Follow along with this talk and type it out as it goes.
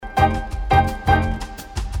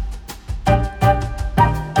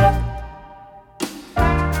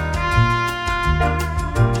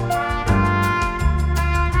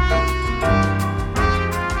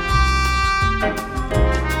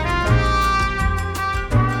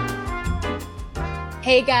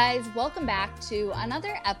Hey guys, welcome back to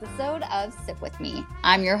another episode of Sip With Me.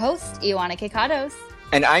 I'm your host, Ioana Kikados.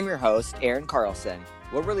 And I'm your host, Aaron Carlson.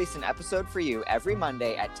 We'll release an episode for you every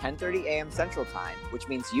Monday at 10:30 a.m. Central Time, which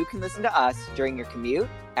means you can listen to us during your commute,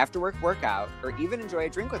 after-work workout, or even enjoy a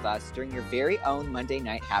drink with us during your very own Monday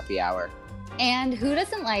night happy hour. And who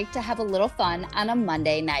doesn't like to have a little fun on a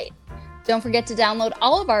Monday night? Don't forget to download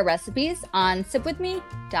all of our recipes on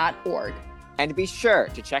sipwithme.org. And be sure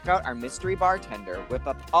to check out our mystery bartender whip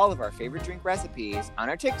up all of our favorite drink recipes on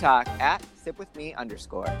our TikTok at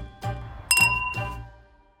sipwithme_.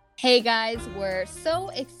 Hey guys, we're so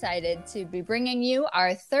excited to be bringing you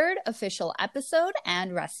our third official episode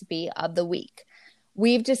and recipe of the week.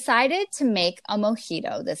 We've decided to make a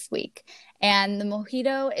mojito this week, and the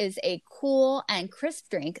mojito is a cool and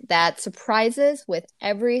crisp drink that surprises with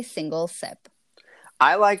every single sip.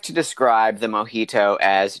 I like to describe the mojito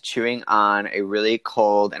as chewing on a really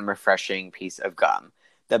cold and refreshing piece of gum.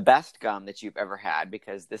 The best gum that you've ever had,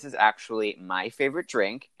 because this is actually my favorite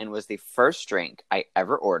drink and was the first drink I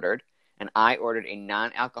ever ordered. And I ordered a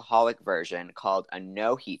non-alcoholic version called a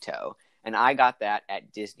Nojito, and I got that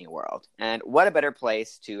at Disney World. And what a better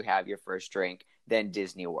place to have your first drink than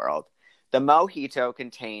Disney World. The mojito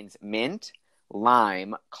contains mint,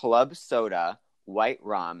 lime, club soda, white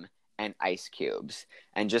rum, and ice cubes.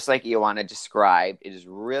 And just like Ioana described, it is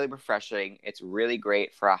really refreshing. It's really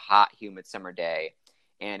great for a hot, humid summer day.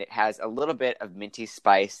 And it has a little bit of minty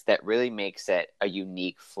spice that really makes it a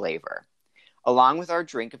unique flavor. Along with our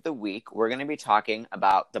drink of the week, we're going to be talking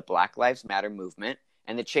about the Black Lives Matter movement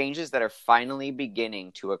and the changes that are finally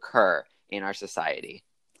beginning to occur in our society.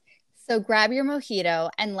 So grab your mojito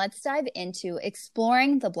and let's dive into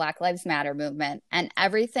exploring the Black Lives Matter movement and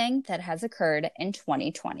everything that has occurred in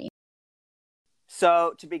 2020.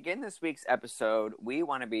 So to begin this week's episode, we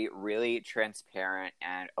want to be really transparent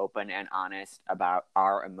and open and honest about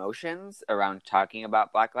our emotions around talking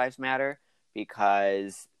about Black Lives Matter,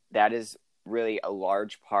 because that is really a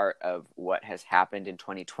large part of what has happened in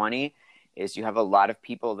 2020 is you have a lot of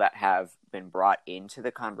people that have been brought into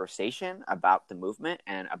the conversation about the movement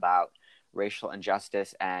and about racial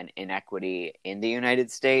injustice and inequity in the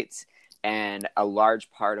United States. And a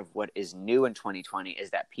large part of what is new in 2020 is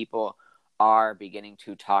that people are beginning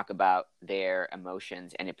to talk about their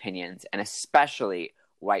emotions and opinions, and especially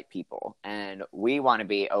white people. And we want to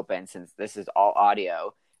be open, since this is all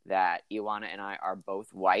audio, that Ioana and I are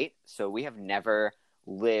both white, so we have never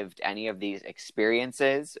lived any of these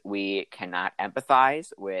experiences. We cannot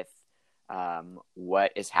empathize with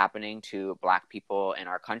what is happening to Black people in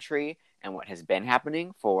our country and what has been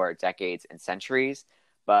happening for decades and centuries.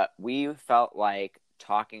 But we felt like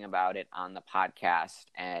talking about it on the podcast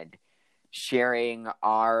and sharing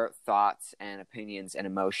our thoughts and opinions and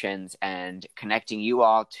emotions and connecting you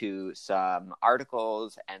all to some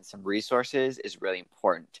articles and some resources is really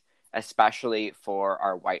important, especially for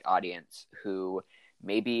our white audience who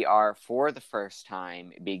maybe are for the first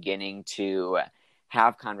time beginning to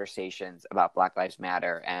have conversations about Black Lives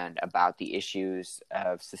Matter and about the issues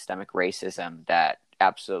of systemic racism that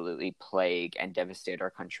absolutely plague and devastate our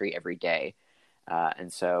country every day.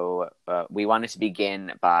 And so we wanted to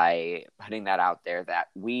begin by putting that out there, that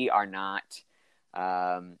we are not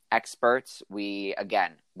experts. We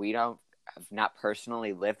have not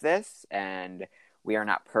personally lived this, and we are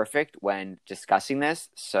not perfect when discussing this.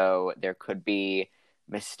 So there could be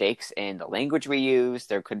mistakes in the language we use.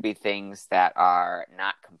 There could be things that are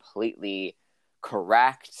not completely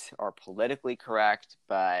correct or politically correct,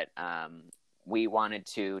 but we wanted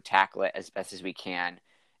to tackle it as best as we can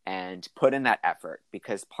and put in that effort,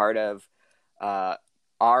 because part of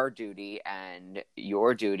our duty and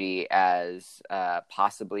your duty as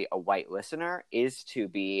possibly a white listener is to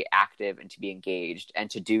be active and to be engaged and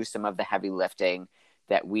to do some of the heavy lifting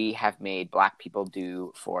that we have made Black people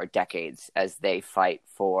do for decades as they fight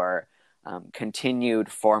for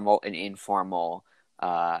continued formal and informal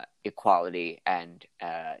equality and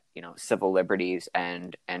civil liberties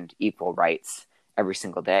and equal rights every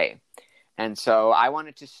single day. And so I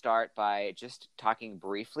wanted to start by just talking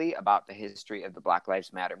briefly about the history of the Black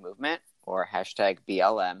Lives Matter movement, or hashtag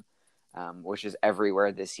BLM, which is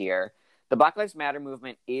everywhere this year. The Black Lives Matter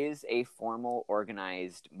movement is a formal,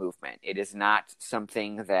 organized movement. It is not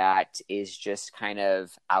something that is just kind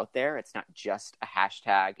of out there. It's not just a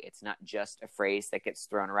hashtag. It's not just a phrase that gets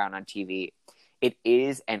thrown around on TV. It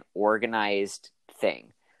is an organized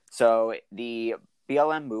thing. So the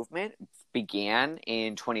BLM movement began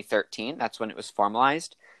in 2013. That's when it was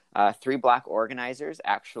formalized. 3 Black organizers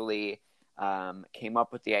actually came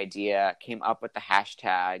up with the idea, came up with the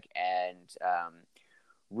hashtag, and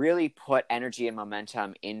really put energy and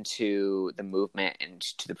momentum into the movement and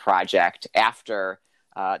to the project after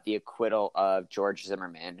the acquittal of George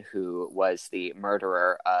Zimmerman, who was the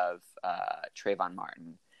murderer of Trayvon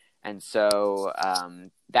Martin. And so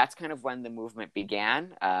that's kind of when the movement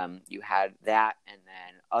began. You had that, and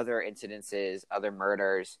then other incidences, other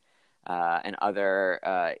murders, and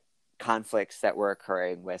other conflicts that were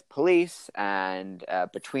occurring with police and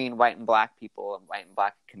between white and black people and white and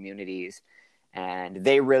black communities. And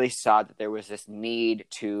they really saw that there was this need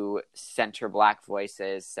to center black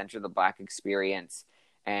voices, center the black experience,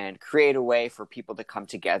 and create a way for people to come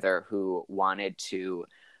together who wanted to,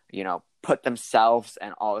 put themselves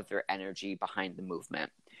and all of their energy behind the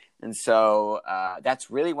movement. And so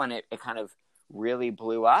that's really when it kind of really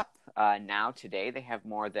blew up. Now, today, they have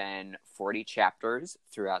more than 40 chapters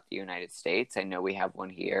throughout the United States. I know we have one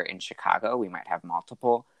here in Chicago. We might have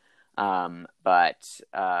multiple. But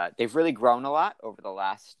they've really grown a lot over the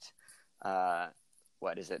last,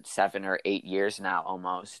 7 or 8 years now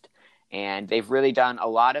almost. And they've really done a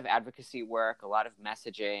lot of advocacy work, a lot of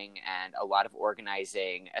messaging, and a lot of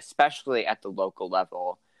organizing, especially at the local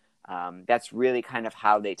level. That's really kind of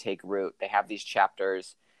how they take root. They have these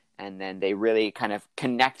chapters, and then they really kind of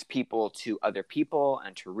connect people to other people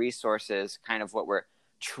and to resources, kind of what we're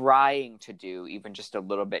trying to do even just a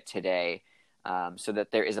little bit today, so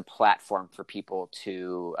that there is a platform for people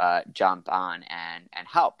to jump on and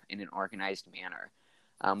help in an organized manner.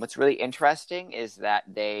 What's really interesting is that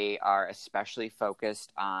they are especially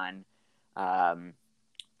focused on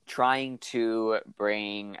trying to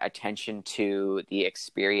bring attention to the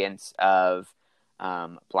experience of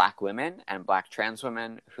Black women and Black trans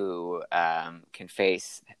women who can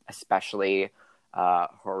face especially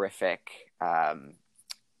horrific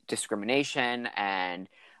discrimination and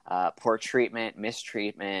poor treatment,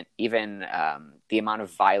 mistreatment, even the amount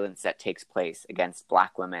of violence that takes place against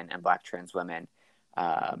Black women and Black trans women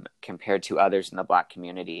compared to others in the Black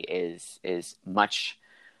community is much.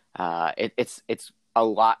 It's a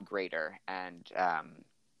lot greater, and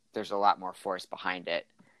there's a lot more force behind it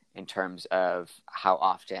in terms of how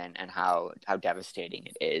often and how devastating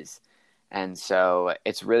it is. And so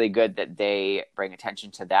it's really good that they bring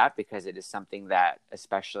attention to that, because it is something that,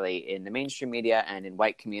 especially in the mainstream media and in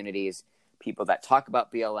white communities, people that talk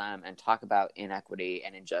about BLM and talk about inequity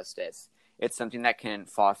and injustice, it's something that can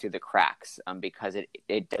fall through the cracks, because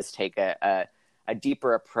it does take a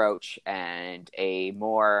deeper approach and a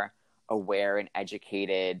more aware and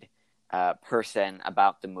educated person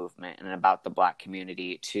about the movement and about the Black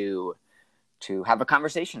community to have a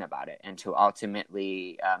conversation about it and to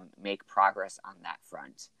ultimately make progress on that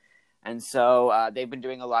front. And so they've been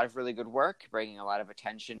doing a lot of really good work, bringing a lot of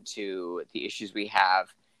attention to the issues we have,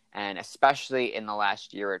 and especially in the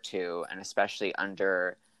last year or two, and especially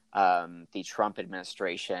under the Trump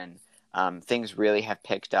administration, things really have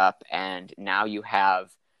picked up, and now you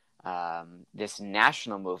have this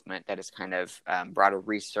national movement that has kind of brought a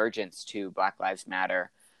resurgence to Black Lives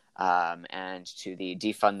Matter, and to the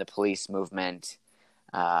defund the police movement,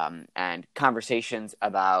 and conversations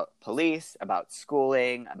about police, about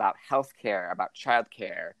schooling, about healthcare, about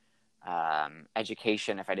childcare,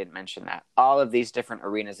 education, if I didn't mention that. All of these different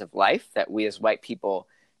arenas of life that we as white people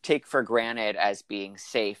take for granted as being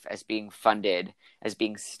safe, as being funded, as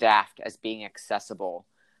being staffed, as being accessible.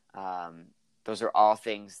 Those are all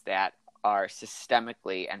things that are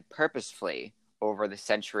systemically and purposefully over the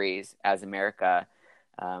centuries, as America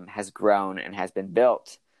has grown and has been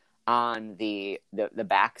built on the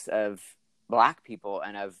backs of Black people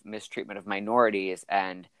and of mistreatment of minorities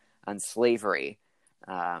and on slavery.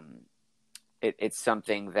 It's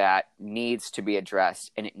something that needs to be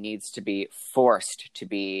addressed, and it needs to be forced to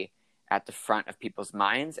be at the front of people's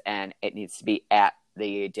minds, and it needs to be at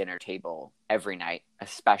the dinner table every night,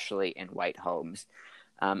 especially in white homes.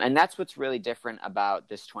 And that's what's really different about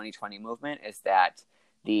this 2020 movement, is that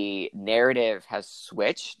the narrative has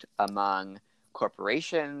switched among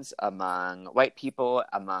corporations, among white people,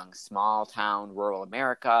 among small town, rural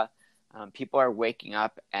America. People are waking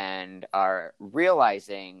up and are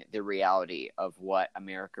realizing the reality of what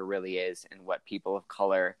America really is and what people of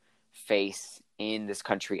color face in this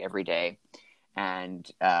country every day.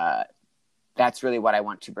 And that's really what I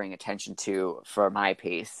want to bring attention to for my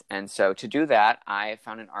piece. And so to do that, I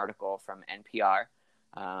found an article from NPR,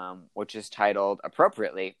 which is titled,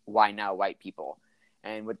 appropriately, "Why Now White People?"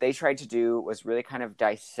 And what they tried to do was really kind of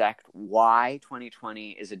dissect why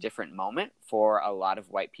 2020 is a different moment for a lot of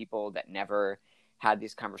white people that never had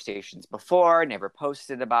these conversations before, never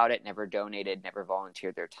posted about it, never donated, never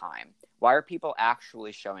volunteered their time. Why are people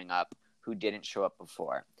actually showing up who didn't show up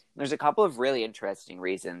before? And there's a couple of really interesting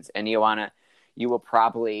reasons. And you will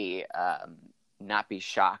probably not be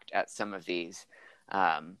shocked at some of these.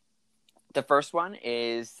 The first one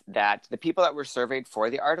is that the people that were surveyed for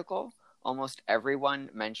the article, almost everyone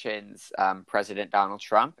mentions President Donald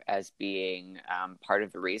Trump as being part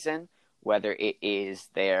of the reason, whether it is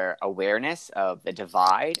their awareness of the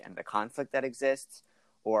divide and the conflict that exists,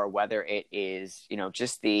 or whether it is,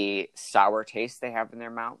 just the sour taste they have in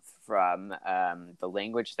their mouth from the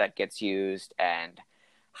language that gets used and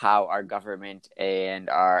how our government and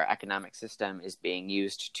our economic system is being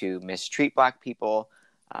used to mistreat Black people.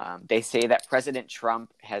 They say that President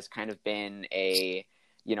Trump has kind of been a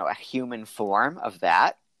human form of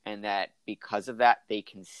that, and that because of that, they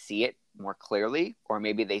can see it more clearly, or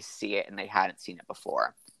maybe they see it and they hadn't seen it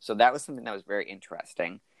before. So that was something that was very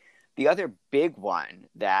interesting. The other big one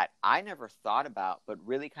that I never thought about, but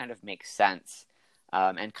really kind of makes sense,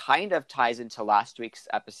 and kind of ties into last week's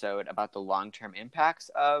episode about the long-term impacts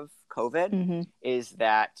of COVID, is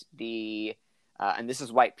that and this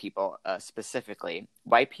is white people specifically,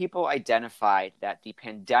 white people identified that the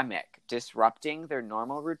pandemic disrupting their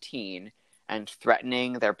normal routine and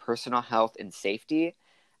threatening their personal health and safety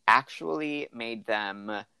actually made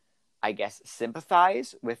them, I guess,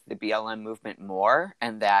 sympathize with the BLM movement more,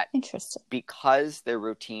 and that because their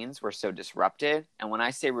routines were so disrupted, and when I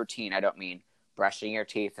say routine, I don't mean brushing your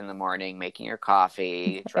teeth in the morning, making your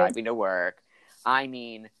coffee, driving to work. I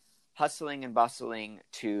mean hustling and bustling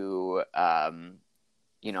to,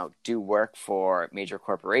 do work for major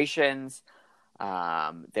corporations,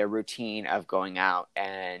 their routine of going out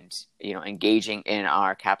and, engaging in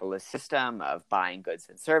our capitalist system of buying goods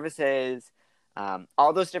and services,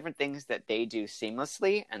 all those different things that they do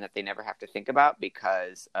seamlessly and that they never have to think about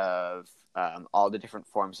because of all the different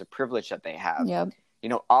forms of privilege that they have. Yep.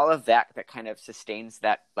 All of that kind of sustains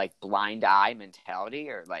that like blind eye mentality,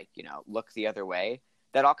 or like, look the other way,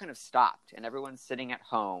 that all kind of stopped, and everyone's sitting at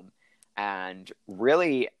home and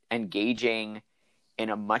really engaging in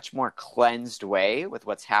a much more cleansed way with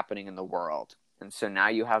what's happening in the world. And so now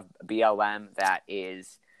you have BLM that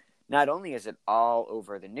is, not only is it all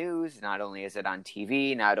over the news, not only is it on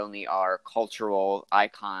TV, not only are cultural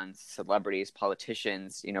icons, celebrities,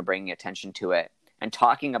 politicians, bringing attention to it and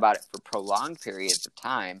talking about it for prolonged periods of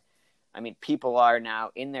time. I mean, people are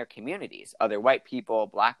now in their communities, other white people,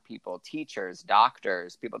 Black people, teachers,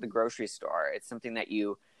 doctors, people at the grocery store. It's something that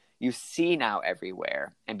you see now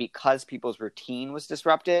everywhere. And because people's routine was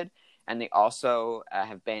disrupted, and they also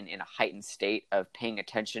have been in a heightened state of paying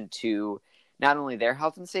attention to not only their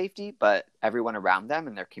health and safety, but everyone around them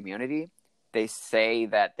in their community, they say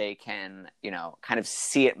that they can, kind of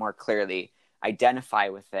see it more clearly, identify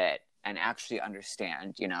with it, and actually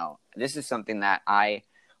understand, this is something that I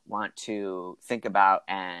want to think about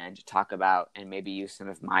and talk about and maybe use some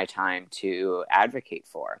of my time to advocate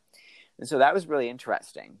for. And so that was really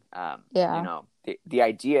interesting. The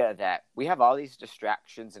idea that we have all these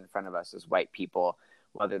distractions in front of us as white people,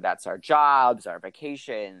 whether that's our jobs, our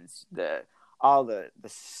vacations, all the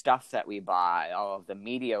stuff that we buy, all of the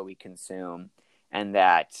media we consume, and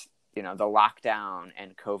that, the lockdown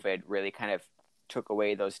and COVID really kind of took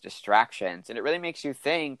away those distractions. And it really makes you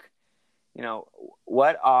think,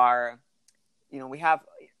 what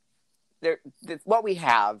we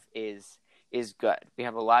have is good. We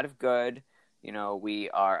have a lot of good. We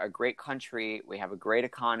are a great country. We have a great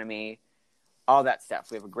economy, all that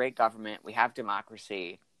stuff. We have a great government. We have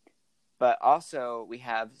democracy. But also we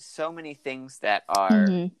have so many things that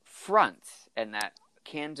are fronts and that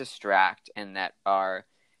can distract and that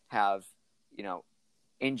have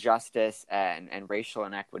injustice and racial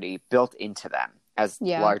inequity built into them as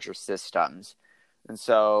larger systems. And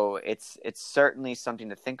so it's certainly something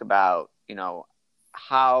to think about,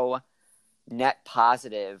 how net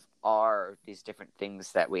positive are these different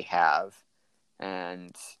things that we have,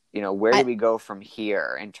 and, where do we go from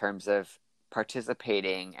here in terms of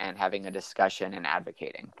participating and having a discussion and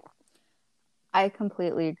advocating? I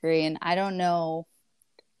completely agree. And I don't know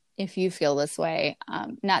if you feel this way,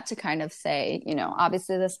 not to kind of say,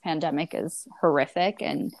 obviously this pandemic is horrific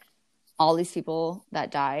and all these people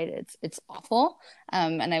that died, it's awful.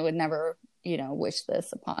 And I would never, wish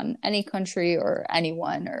this upon any country or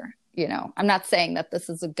anyone, or, I'm not saying that this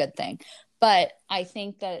is a good thing, but I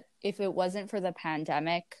think that if it wasn't for the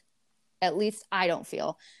pandemic, at least I don't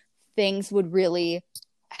feel things would really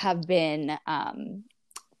have been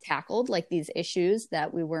tackled, like these issues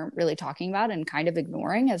that we weren't really talking about and kind of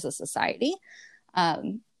ignoring as a society.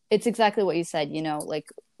 It's exactly what you said, like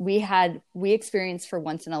we experienced for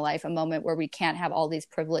once in a life a moment where we can't have all these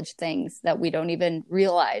privileged things that we don't even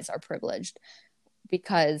realize are privileged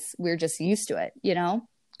because we're just used to it,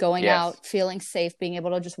 going Yes. out, feeling safe, being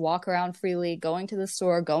able to just walk around freely, going to the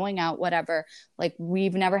store, going out, whatever. Like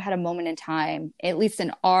we've never had a moment in time, at least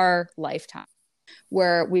in our lifetime,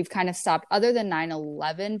 where we've kind of stopped other than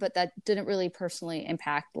 9/11, but that didn't really personally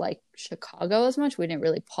impact like Chicago as much. We didn't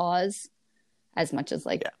really pause as much as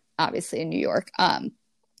like obviously in New York.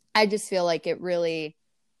 I just feel like it really,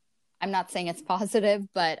 I'm not saying it's positive,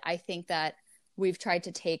 but I think that we've tried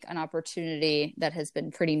to take an opportunity that has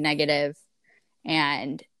been pretty negative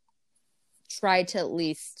and try to at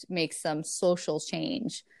least make some social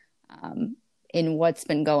change in what's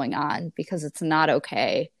been going on, because it's not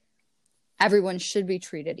okay. Everyone should be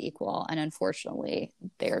treated equal, and unfortunately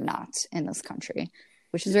they're not in this country,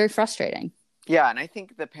 which is very frustrating. Yeah, and I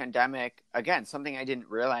think the pandemic, again, something I didn't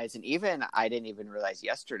realize, and even I didn't even realize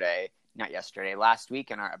last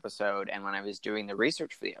week in our episode, and when I was doing the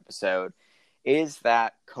research for the episode, is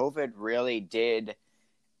that COVID really did,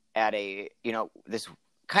 at a, this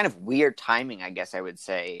kind of weird timing, I guess I would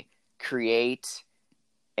say, create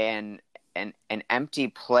an empty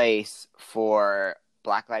place for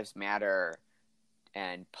Black Lives Matter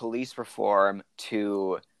and police reform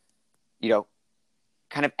to,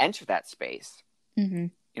 kind of enter that space.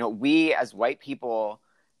 Mm-hmm. We as white people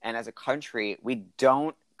and as a country, we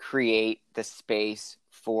don't create the space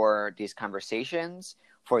for these conversations,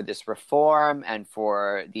 for this reform, and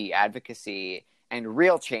for the advocacy and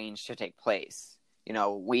real change to take place.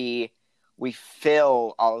 We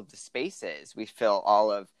fill all of the spaces. We fill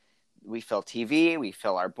TV, we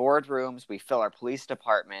fill our boardrooms, we fill our police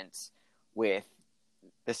departments with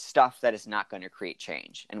the stuff that is not going to create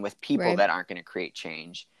change, and with people that aren't going to create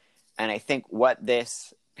change. And I think what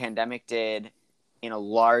this pandemic did in a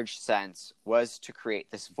large sense was to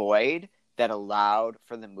create this void that allowed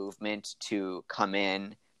for the movement to come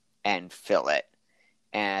in and fill it.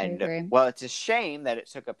 And while it's a shame that it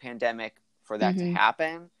took a pandemic for that to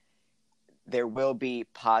happen, there will be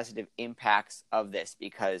positive impacts of this,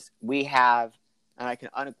 because we have, and I can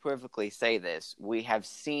unequivocally say this, we have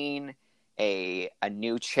seen a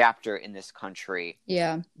new chapter in this country.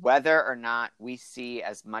 Yeah. Whether or not we see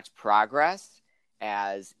as much progress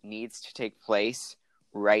as needs to take place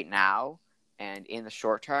right now and in the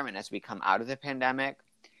short term, and as we come out of the pandemic,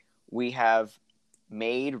 we have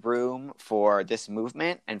made room for this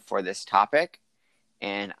movement and for this topic.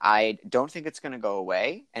 And I don't think it's going to go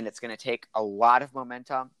away. And it's going to take a lot of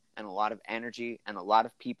momentum and a lot of energy and a lot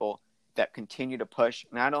of people that continue to push,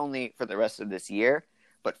 not only for the rest of this year,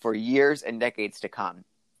 but for years and decades to come.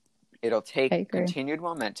 It'll take continued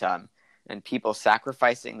momentum and people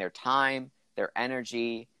sacrificing their time, their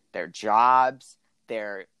energy, their jobs,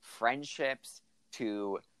 their friendships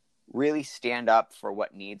to really stand up for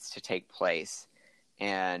what needs to take place.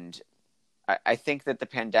 And I think that the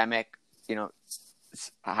pandemic,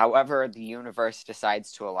 however the universe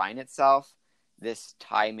decides to align itself, this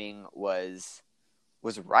timing was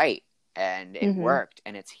right, and it worked,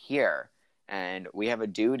 and it's here. And we have a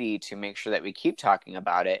duty to make sure that we keep talking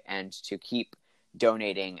about it, and to keep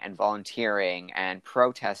donating and volunteering and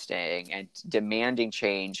protesting and demanding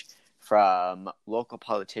change from local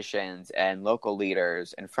politicians and local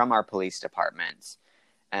leaders and from our police departments,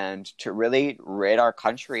 and to really rid our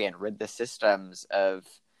country and rid the systems of,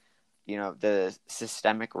 the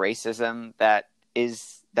systemic racism that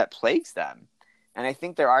plagues them. And I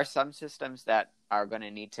think there are some systems that are going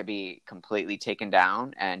to need to be completely taken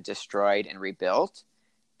down and destroyed and rebuilt,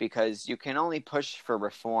 because you can only push for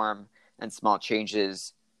reform and small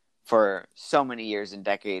changes for so many years and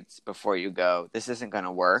decades before you go, this isn't going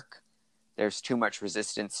to work. There's too much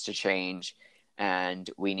resistance to change, and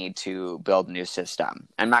we need to build a new system.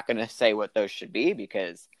 I'm not going to say what those should be,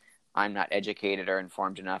 because I'm not educated or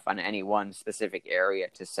informed enough on any one specific area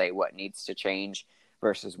to say what needs to change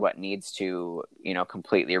versus what needs to,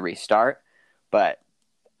 completely restart. But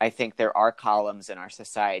I think there are columns in our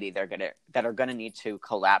society that are gonna need to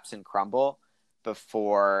collapse and crumble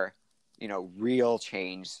before, real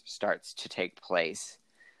change starts to take place.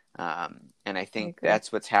 And I think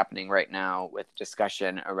that's what's happening right now with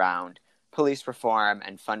discussion around police reform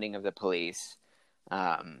and funding of the police.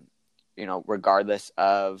 Regardless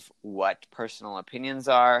of what personal opinions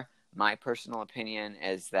are, my personal opinion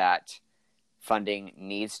is that funding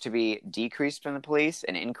needs to be decreased from the police.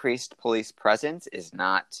 An increased police presence is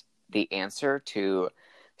not the answer to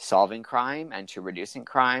solving crime and to reducing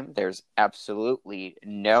crime. There's absolutely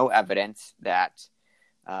no evidence that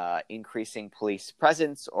increasing police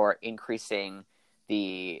presence or increasing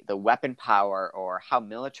the weapon power or how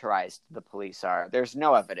militarized the police are, there's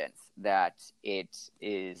no evidence that it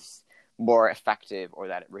is more effective or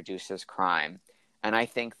that it reduces crime. And I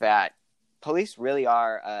think that police really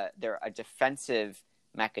are they're a defensive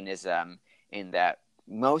mechanism in that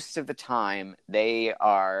most of the time they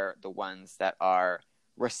are the ones that are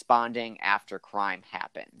responding after crime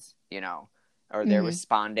happens, or they're Mm-hmm.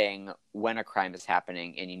 responding when a crime is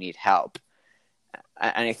happening and you need help.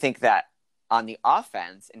 And I think that on the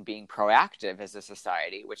offense and being proactive as a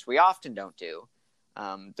society, which we often don't do,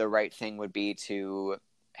 the right thing would be to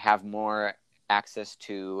have more access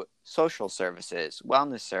to social services,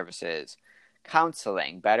 wellness services,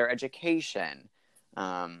 counseling, better education,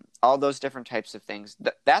 all those different types of things.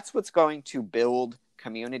 That's what's going to build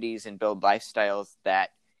communities and build lifestyles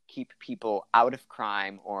that keep people out of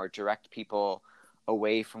crime or direct people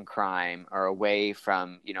away from crime or away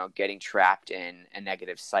from, getting trapped in a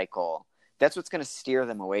negative cycle. That's what's going to steer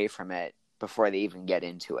them away from it before they even get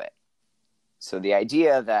into it. So the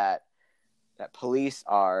idea that police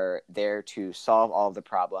are there to solve all of the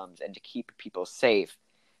problems and to keep people safe,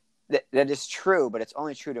 that is true, but it's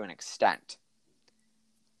only true to an extent.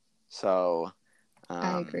 So,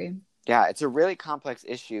 I agree. Yeah, it's a really complex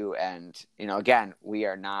issue. And, again, we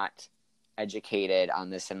are not educated on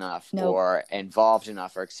this enough. Nope. Or involved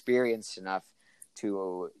enough or experienced enough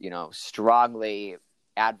to, strongly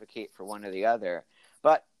advocate for one or the other.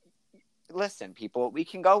 But listen, people, we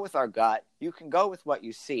can go with our gut. You can go with what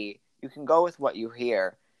you see. You can go with what you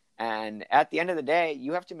hear. And at the end of the day,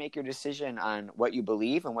 you have to make your decision on what you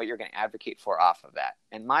believe and what you're going to advocate for off of that.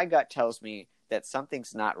 And my gut tells me that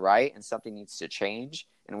something's not right and something needs to change,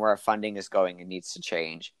 and where our funding is going, it needs to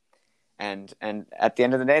change. And at the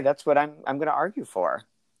end of the day, that's what I'm going to argue for.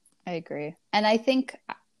 I agree. And I think,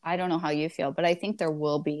 I don't know how you feel, but I think there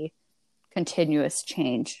will be continuous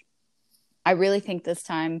change. I really think this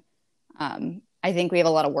time, I think we have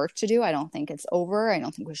a lot of work to do. I don't think it's over. I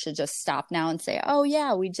don't think we should just stop now and say, oh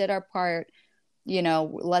yeah, we did our part.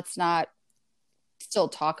 Let's not still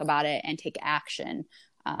talk about it and take action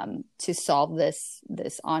to solve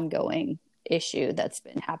this ongoing issue that's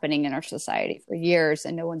been happening in our society for years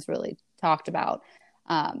and no one's really talked about.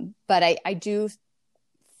 But I do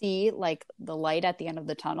see like the light at the end of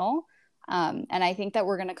the tunnel. And I think that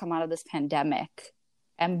we're going to come out of this pandemic.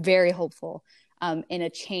 I'm very hopeful in a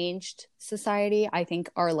changed society. I think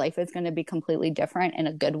our life is going to be completely different in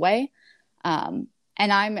a good way. And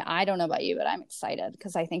I don't know about you, but I'm excited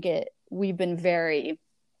because I think we've been very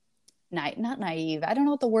not naive. I don't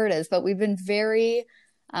know what the word is, but we've been very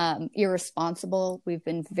irresponsible. We've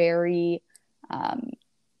been very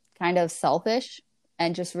kind of selfish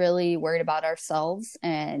and just really worried about ourselves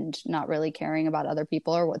and not really caring about other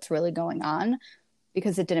people or what's really going on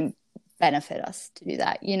because it didn't benefit us to do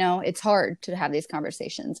that. It's hard to have these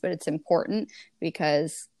conversations, but it's important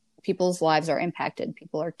because people's lives are impacted.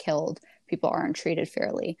 People are killed. People aren't treated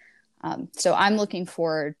fairly. So I'm looking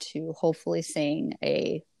forward to hopefully seeing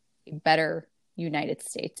a better United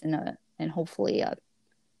States and hopefully a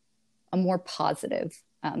more positive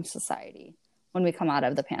society when we come out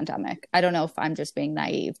of the pandemic. I don't know if I'm just being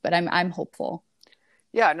naive, but I'm hopeful.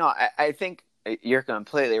 Yeah, no, I think you're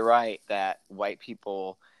completely right that white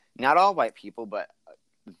people, not all white people, but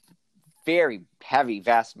very heavy,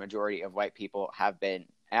 vast majority of white people have been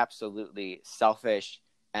absolutely selfish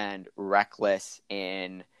and reckless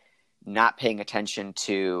in not paying attention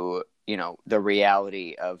to, the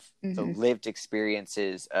reality of the lived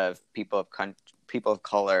experiences of people of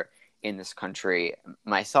color in this country,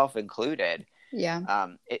 myself included. Yeah.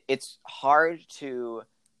 It's hard to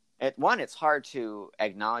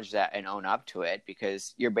acknowledge that and own up to it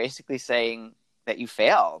because you're basically saying that you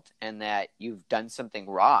failed and that you've done something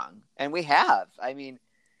wrong. And we have. I mean,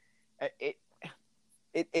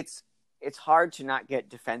 it's hard to not get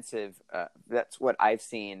defensive. That's what I've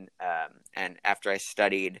seen. And after I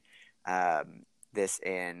studied this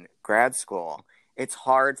in grad school, it's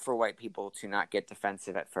hard for white people to not get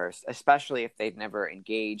defensive at first, especially if they've never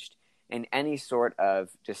engaged in any sort of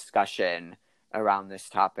discussion around this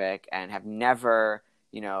topic and have never,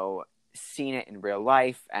 seen it in real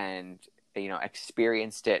life and,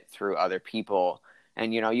 experienced it through other people.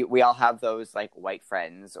 And, we all have those like white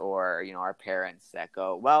friends or, our parents that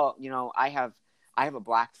go, well, I have a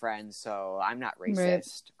black friend, so I'm not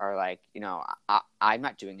racist. Right. Or like, I'm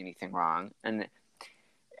not doing anything wrong. And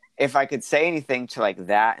if I could say anything to like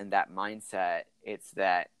that and that mindset, it's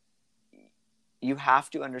that you have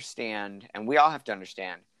to understand, and we all have to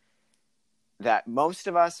understand, that most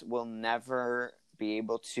of us will never be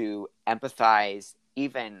able to empathize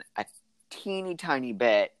even a teeny tiny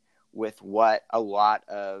bit with what a lot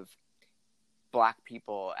of Black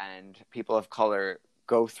people and people of color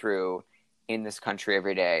go through in this country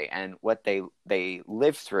every day and what they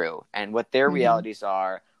live through and what their realities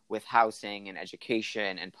are with housing and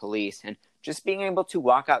education and police and just being able to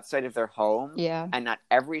walk outside of their home Yeah. and not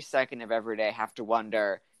every second of every day have to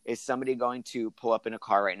wonder, is somebody going to pull up in a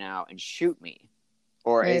car right now and shoot me?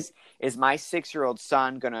 Or Right. is my 6-year-old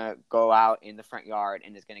son going to go out in the front yard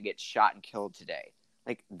and is going to get shot and killed today?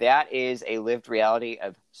 Like, that is a lived reality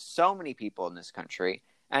of so many people in this country,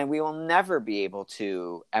 and we will never be able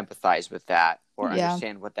to empathize with that or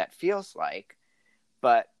understand what that feels like.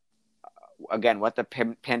 But again, what the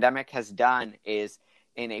pandemic has done is,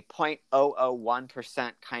 in a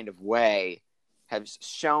 0.001% kind of way, has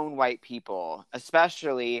shown white people,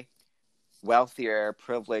 especially wealthier,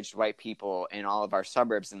 privileged white people in all of our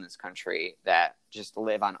suburbs in this country that just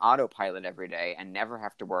live on autopilot every day and never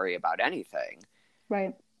have to worry about anything.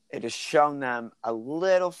 Right. It has shown them a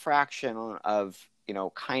little fraction of,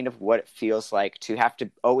 kind of what it feels like to have to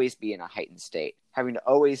always be in a heightened state, having to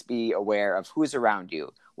always be aware of who's around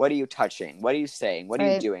you. What are you touching? What are you saying? What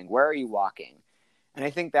are you doing? Where are you walking? And I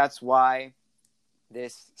think that's why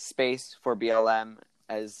this space for BLM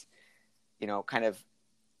has, kind of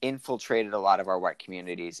infiltrated a lot of our white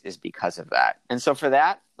communities, is because of that. And so for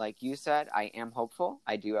that, like you said, I am hopeful.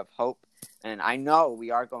 I do have hope. And I know we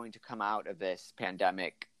are going to come out of this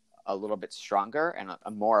pandemic a little bit stronger and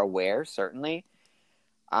more aware, certainly.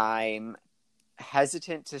 I'm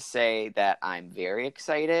hesitant to say that I'm very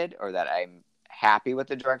excited or that I'm happy with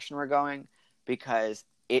the direction we're going, because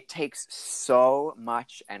it takes so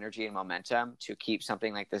much energy and momentum to keep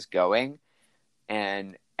something like this going.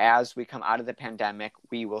 And as we come out of the pandemic,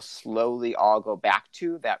 we will slowly all go back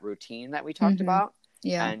to that routine that we talked about,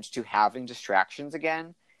 and to having distractions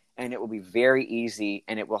again. And it will be very easy,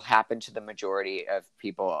 and it will happen to the majority of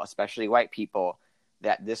people, especially white people,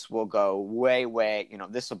 that this will go way,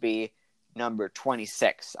 this will be number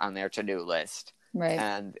 26 on their to-do list. Right.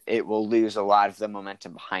 And it will lose a lot of the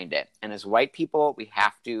momentum behind it. And as white people, we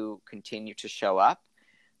have to continue to show up,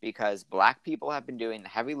 because Black people have been doing the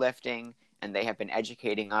heavy lifting, and they have been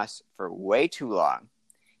educating us for way too long.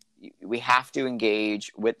 We have to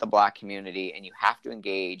engage with the Black community, and you have to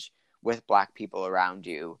engage with Black people around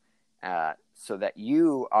you, so that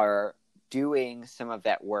you are doing some of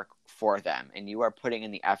that work for them, and you are putting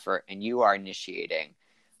in the effort, and you are initiating.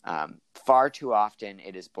 Far too often,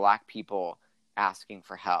 it is Black people asking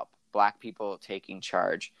for help, Black people taking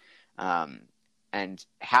charge, and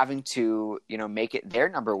having to, make it their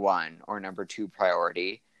number one or number two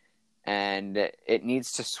priority. And it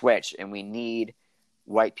needs to switch, and we need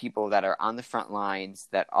white people that are on the front lines,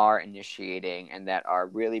 that are initiating, and that are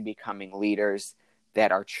really becoming leaders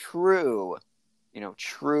that are true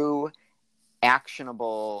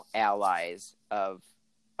actionable allies of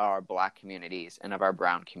our Black communities and of our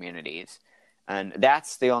brown communities. And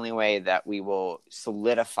that's the only way that we will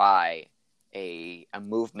solidify a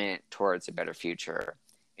movement towards a better future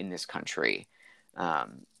in this country.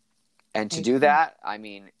 And to do that, I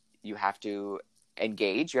mean, you have to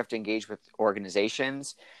engage. You have to engage with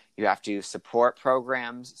organizations. You have to support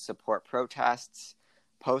programs, support protests,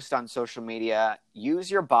 post on social media,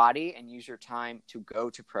 use your body and use your time to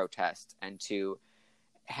go to protest and to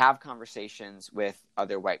have conversations with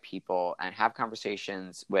other white people and have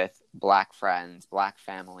conversations with Black friends, Black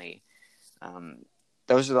family.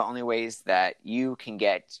 Those are the only ways that you can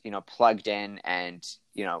get, plugged in and,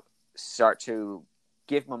 start to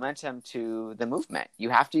give momentum to the movement. You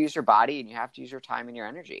have to use your body, and you have to use your time and your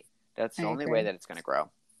energy. That's the only way that it's going to grow.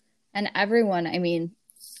 And everyone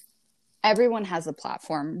has a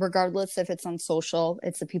platform, regardless if it's on social,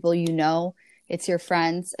 it's the people it's your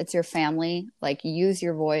friends, it's your family. Like, use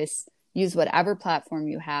your voice, use whatever platform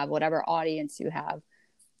you have, whatever audience you have,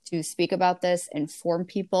 to speak about this, inform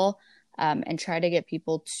people, and try to get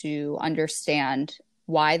people to understand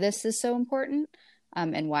why this is so important,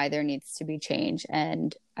 and why there needs to be change.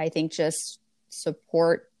 And I think just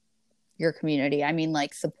support your community. I mean,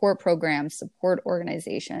 like, support programs, support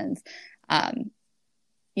organizations.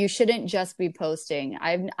 You shouldn't just be posting.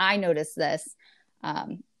 I noticed this.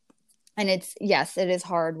 And it is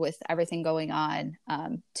hard with everything going on,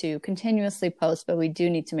 to continuously post, but we do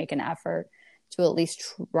need to make an effort to at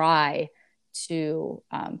least try to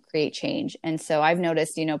create change. And so I've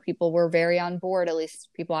noticed, people were very on board, at least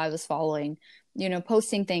people I was following,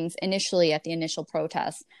 posting things initially at the initial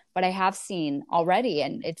protest. But I have seen already,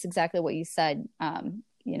 and it's exactly what you said,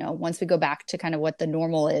 once we go back to kind of what the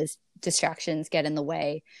normal is, distractions get in the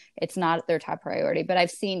way. It's not their top priority. But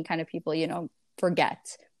I've seen kind of people,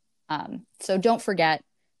 forget. So don't forget,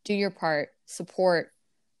 do your part, support,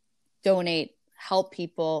 donate, help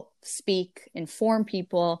people, speak, inform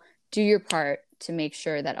people, do your part to make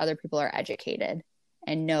sure that other people are educated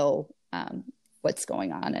and know what's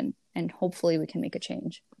going on, and hopefully we can make a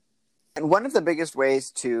change. And one of the biggest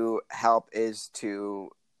ways to help is to,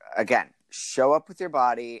 again, show up with your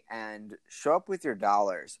body and show up with your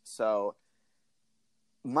dollars. So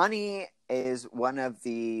money is one of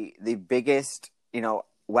the biggest,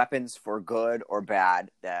 weapons for good or bad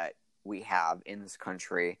that we have in this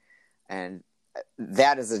country. And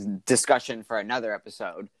that is a discussion for another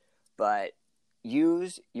episode. But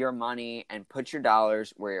use your money and put your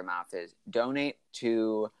dollars where your mouth is. Donate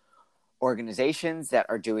to organizations that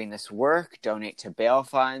are doing this work. Donate to bail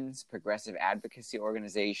funds, progressive advocacy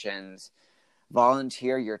organizations.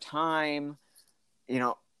 Volunteer your time.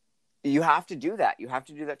 You have to do that. You have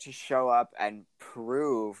to do that to show up and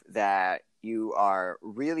prove that you are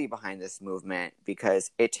really behind this movement, because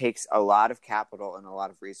it takes a lot of capital and a lot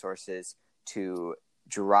of resources to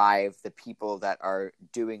drive the people that are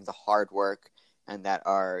doing the hard work and that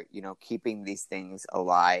are, keeping these things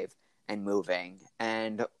alive and moving.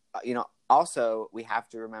 And, also we have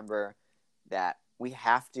to remember that we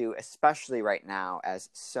have to, especially right now, as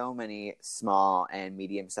so many small and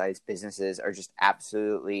medium-sized businesses are just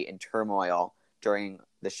absolutely in turmoil during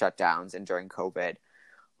the shutdowns and during COVID,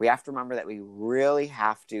 we have to remember that we really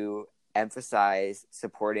have to emphasize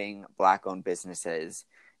supporting Black-owned businesses.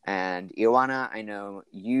 And Ioana, I know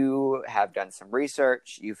you have done some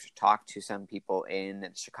research. You've talked to some people in the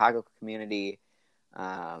Chicago community.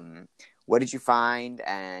 What did you find?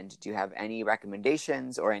 And do you have any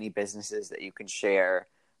recommendations or any businesses that you can share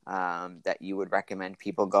that you would recommend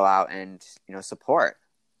people go out and, support?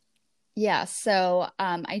 Yeah, so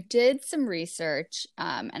I did some research,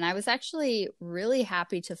 and I was actually really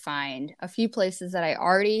happy to find a few places that I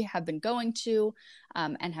already have been going to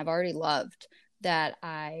and have already loved that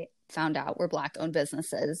I found out were Black-owned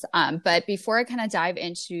businesses. But before I kind of dive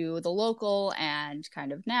into the local and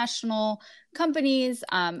kind of national companies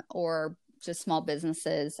or just small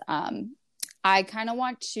businesses, I kind of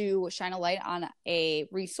want to shine a light on a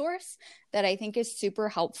resource that I think is super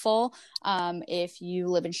helpful if you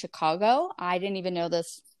live in Chicago. I didn't even know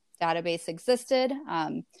this database existed.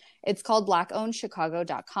 It's called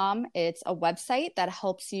blackownedchicago.com. It's a website that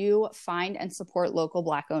helps you find and support local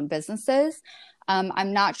Black-owned businesses.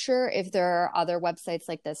 I'm not sure if there are other websites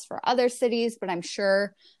like this for other cities, but I'm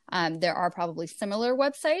sure there are probably similar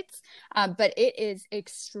websites. But it is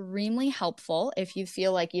extremely helpful if you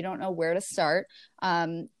feel like you don't know where to start.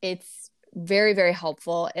 It's very, very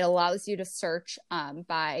helpful. It allows you to search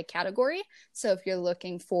by category. So if you're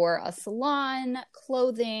looking for a salon,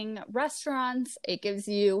 clothing, restaurants, it gives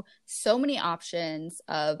you so many options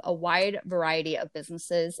of a wide variety of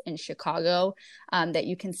businesses in Chicago that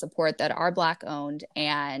you can support that are Black owned.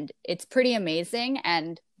 And it's pretty amazing.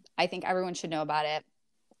 And I think everyone should know about it.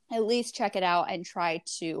 At least check it out and try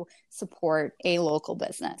to support a local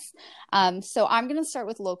business. So I'm going to start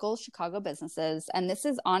with local Chicago businesses. And this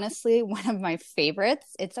is honestly one of my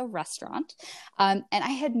favorites. It's a restaurant. And I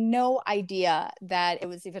had no idea that it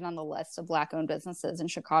was even on the list of Black-owned businesses in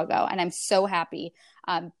Chicago. And I'm so happy.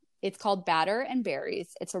 It's called Batter and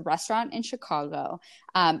Berries. It's a restaurant in Chicago.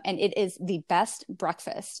 And it is the best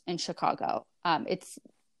breakfast in Chicago. It's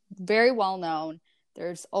very well known.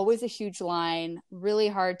 There's always a huge line, really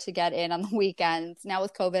hard to get in on the weekends. Now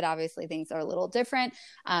with COVID, obviously things are a little different,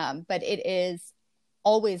 but it is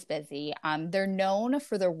always busy. They're known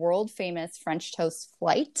for their world famous French toast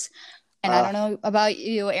flight. And I don't know about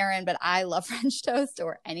you, Aaron, but I love French toast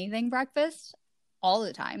or anything breakfast all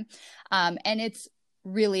the time. And it's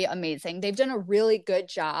really amazing. They've done a really good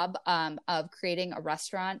job of creating a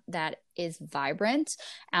restaurant that is vibrant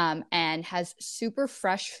and has super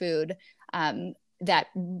fresh food that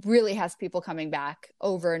really has people coming back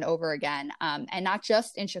over and over again. And not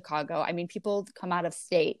just in Chicago. I mean, people come out of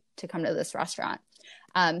state to come to this restaurant.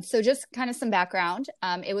 So just kind of some background.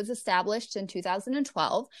 It was established in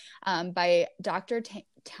 2012 by Dr.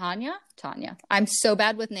 Tanya. I'm so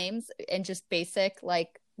bad with names and just basic,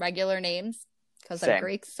 like regular names because I'm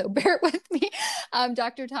Greek, so bear with me.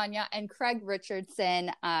 Dr. Tanya and Craig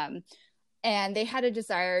Richardson. And they had a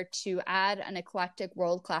desire to add an eclectic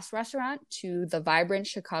world-class restaurant to the vibrant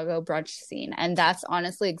Chicago brunch scene. And that's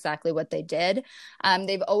honestly exactly what they did.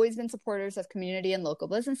 They've always been supporters of community and local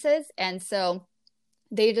businesses. And so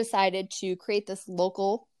they decided to create this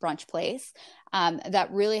local brunch place that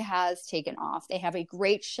really has taken off. They have a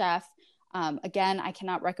great chef. Again, I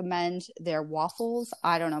cannot recommend their waffles.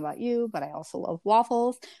 I don't know about you, but I also love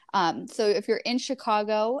waffles. So if you're in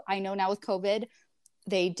Chicago, I know now with COVID,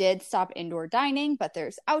 they did stop indoor dining, but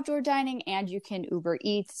there's outdoor dining and you can Uber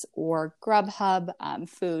Eats or Grubhub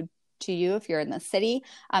food to you if you're in the city.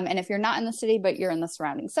 And if you're not in the city, but you're in the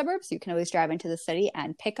surrounding suburbs, you can always drive into the city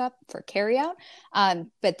and pick up for carryout.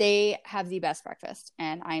 But they have the best breakfast.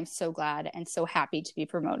 And I am so glad and so happy to be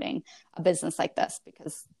promoting a business like this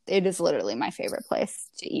because it is literally my favorite place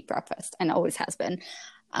to eat breakfast and always has been.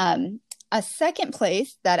 A second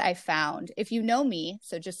place that I found, if you know me,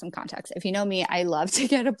 so just some context, if you know me, I love to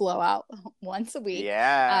get a blowout once a week.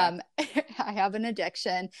 Yeah. I have an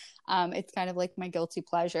addiction. It's kind of like my guilty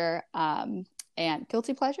pleasure. And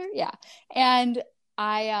guilty pleasure? Yeah. And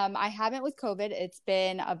I haven't with COVID. It's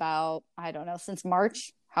been about, I don't know, since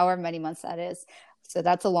March, however many months that is. So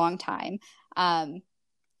that's a long time.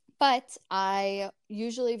 But I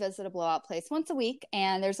usually visit a blowout place once a week,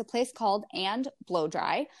 and there's a place called And Blow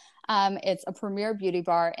Dry. It's a premier beauty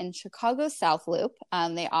bar in Chicago South Loop.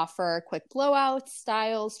 They offer quick blowouts,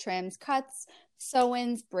 styles, trims, cuts,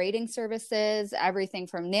 sew-ins, braiding services, everything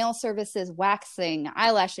from nail services, waxing,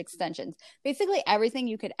 eyelash extensions, basically everything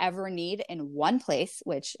you could ever need in one place,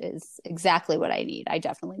 which is exactly what I need. I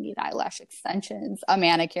definitely need eyelash extensions, a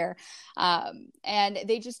manicure. And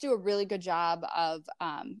they just do a really good job of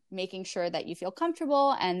making sure that you feel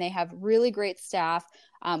comfortable, and they have really great staff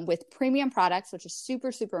with premium products, which is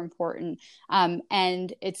super, super important.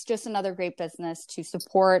 And it's just another great business to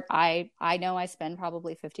support. I know I spend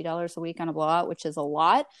probably $50 a week on a blowout, which is a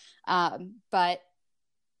lot. But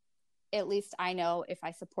at least I know if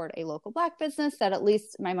I support a local Black business that at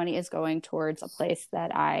least my money is going towards a place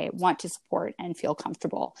that I want to support and feel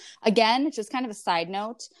comfortable. Again, just kind of a side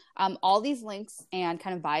note, all these links and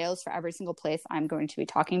kind of bios for every single place I'm going to be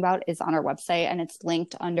talking about is on our website, and it's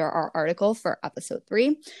linked under our article for episode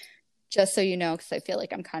 3, just so you know, because I feel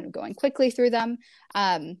like I'm kind of going quickly through them.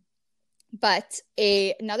 But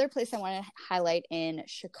another place I want to highlight in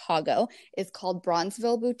Chicago is called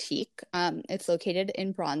Bronzeville Boutique. It's located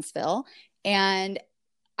in Bronzeville, and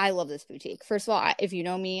I love this boutique. First of all, if you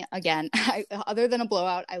know me, again, other than a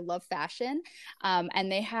blowout, I love fashion, and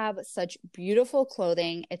they have such beautiful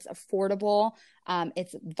clothing. It's affordable,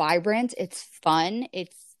 it's vibrant, it's fun,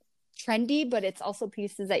 it's trendy, but it's also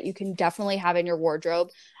pieces that you can definitely have in your wardrobe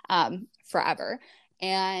forever.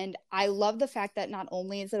 And I love the fact that not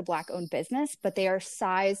only is it a Black-owned business, but they are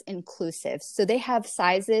size inclusive. So they have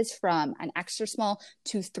sizes from an extra small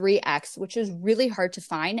to 3X, which is really hard to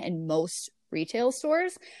find in most retail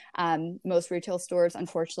stores. Most retail stores,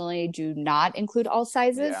 unfortunately, do not include all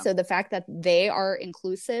sizes. Yeah. So the fact that they are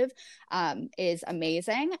inclusive is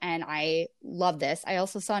amazing. And I love this. I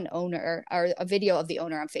also saw a video of the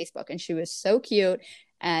owner on Facebook, and she was so cute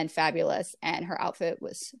and fabulous. And her outfit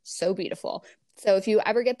was so beautiful. So if you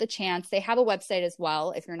ever get the chance, they have a website as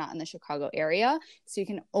well if you're not in the Chicago area. So you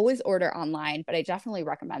can always order online, but I definitely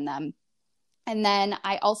recommend them. And then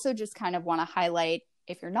I also just kind of want to highlight,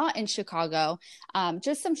 if you're not in Chicago,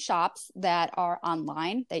 just some shops that are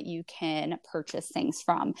online that you can purchase things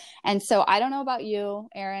from. And so I don't know about you,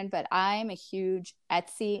 Aaron, but I'm a huge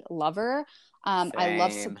Etsy lover. I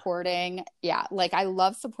love supporting, I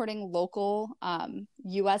love supporting local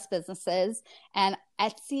US businesses, and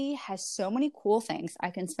Etsy has so many cool things. I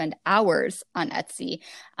can spend hours on Etsy,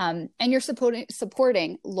 and you're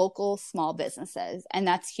supporting local small businesses, and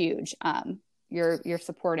that's huge. You're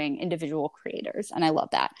supporting individual creators, and I love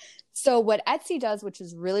that. So what Etsy does, which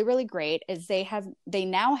is really, really great, is they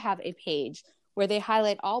now have a page where they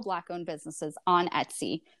highlight all Black-owned businesses on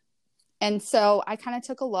Etsy. And so I kind of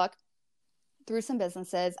took a look through some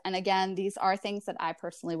businesses. And again, these are things that I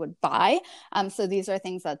personally would buy. So these are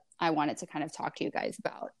things that I wanted to kind of talk to you guys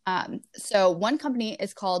about. So one company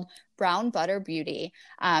is called Brown Butter Beauty,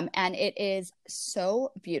 and it is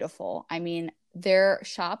so beautiful. I mean, their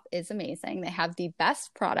shop is amazing. They have the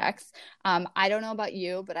best products. I don't know about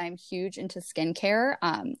you, but I'm huge into skincare.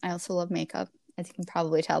 I also love makeup, as you can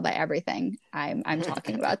probably tell by everything I'm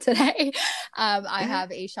talking about today. I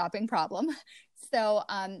have a shopping problem. So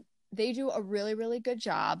they do a really, really good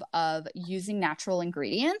job of using natural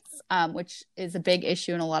ingredients, which is a big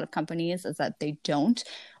issue in a lot of companies, is that they don't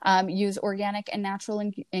use organic and natural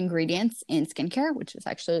ingredients in skincare, which is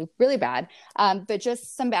actually really bad. But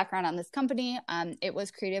just some background on this company. It was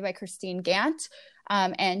created by Christine Gant,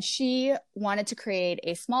 and she wanted to create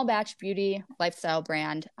a small batch beauty lifestyle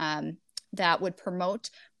brand that would promote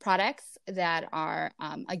products that are,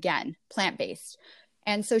 again, plant-based.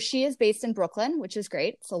 And so she is based in Brooklyn, which is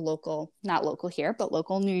great. It's a local, not local here, but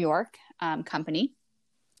local New York company.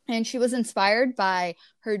 And she was inspired by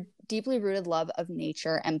her deeply rooted love of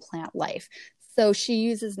nature and plant life. So she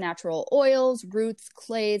uses natural oils, roots,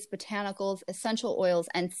 clays, botanicals, essential oils,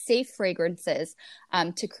 and safe fragrances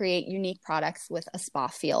to create unique products with a spa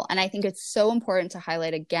feel. And I think it's so important to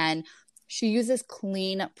highlight again, she uses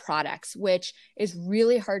clean products, which is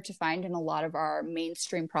really hard to find in a lot of our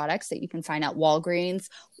mainstream products that you can find at Walgreens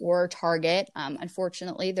or Target.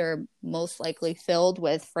 Unfortunately, they're most likely filled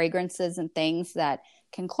with fragrances and things that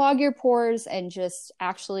can clog your pores and just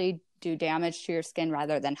actually do damage to your skin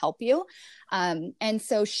rather than help you. And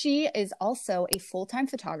so she is also a full-time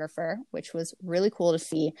photographer, which was really cool to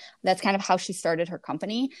see. That's kind of how she started her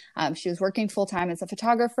company. She was working full-time as a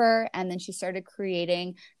photographer, and then she started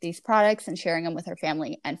creating these products and sharing them with her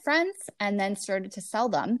family and friends, and then started to sell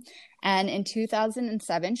them. And in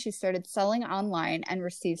 2007, she started selling online and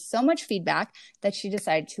received so much feedback that she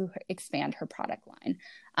decided to expand her product line.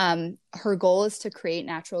 Her goal is to create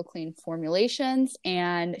natural, clean formulations,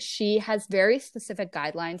 and she has very specific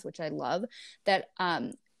guidelines, which I love, that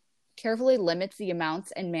carefully limits the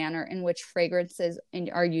amounts and manner in which fragrances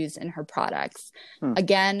are used in her products.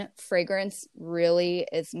 Again, fragrance really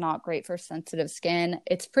is not great for sensitive skin.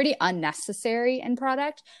 It's pretty unnecessary in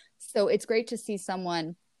product. So it's great to see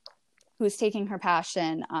someone who's taking her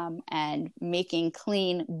passion and making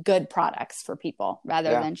clean, good products for people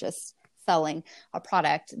rather than just selling a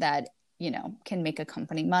product that, you know, can make a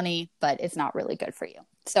company money, but it's not really good for you.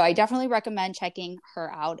 So I definitely recommend checking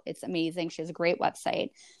her out. It's amazing. She has a great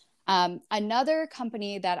website. Another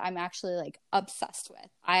company that I'm actually like obsessed with.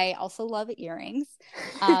 I also love earrings.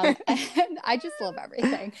 And I just love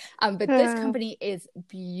everything. But this company is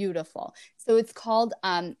beautiful. So it's called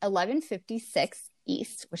 1156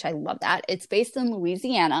 East, which I love that. It's based in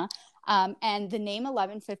Louisiana. And the name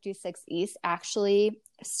 1156 East actually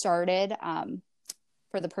started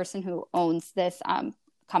for the person who owns this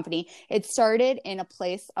company. It started in a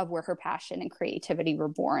place of where her passion and creativity were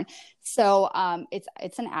born. So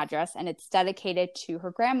it's an address, and it's dedicated to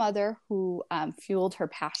her grandmother who fueled her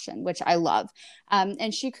passion, which I love.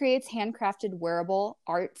 And she creates handcrafted wearable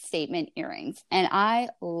art statement earrings. And I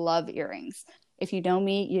love earrings. If you know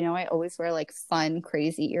me, you know I always wear like fun,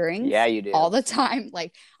 crazy earrings. Yeah, you do. All the time.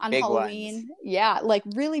 Like on Big Halloween. Ones. Yeah, like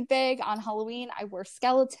really big on Halloween. I wear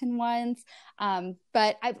skeleton ones.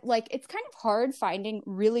 But I like it's kind of hard finding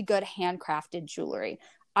really good handcrafted jewelry,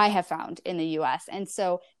 I have found, in the US. And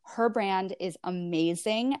so her brand is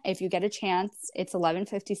amazing. If you get a chance, it's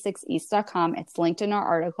 1156east.com. It's linked in our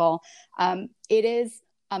article. It is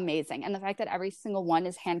amazing. And the fact that every single one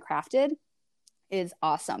is handcrafted is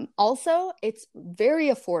awesome. Also, it's very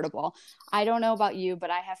affordable. I don't know about you,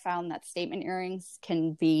 but I have found that statement earrings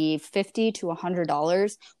can be $50 to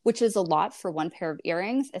 $100, which is a lot for one pair of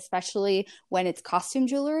earrings, especially when it's costume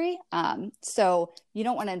jewelry. So you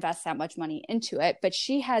don't want to invest that much money into it. But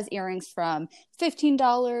she has earrings from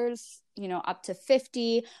 $15, you know, up to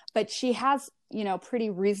 $50, but she has, you know, pretty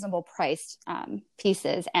reasonable priced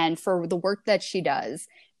pieces. And for the work that she does,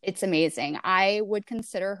 it's amazing. I would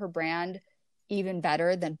consider her brand even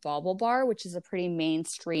better than Bauble Bar, which is a pretty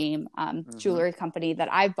mainstream jewelry company that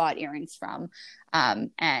I've bought earrings from.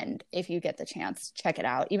 And if you get the chance, check it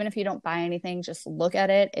out. Even if you don't buy anything, just look at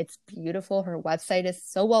it. It's beautiful. Her website is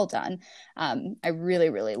so well done. I really,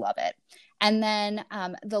 really love it. And then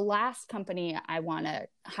the last company I want to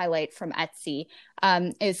highlight from Etsy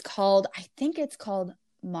is called, I think it's called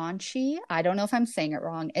Monchi. I don't know if I'm saying it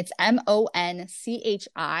wrong. It's Monchi.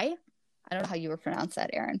 I don't know how you would pronounce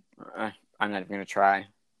that, Aaron. I'm not even going to try.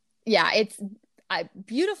 Yeah, it's a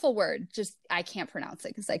beautiful word. Just I can't pronounce it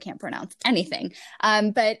because I can't pronounce anything.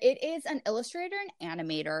 But it is an illustrator and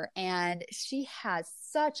animator, and she has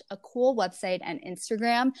such a cool website and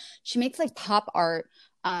Instagram. She makes like pop art,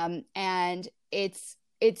 and it's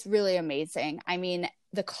really amazing. I mean,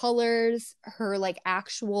 the colors, her like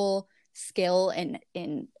actual skill in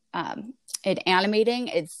animating,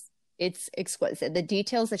 it's exquisite. The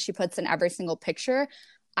details that she puts in every single picture.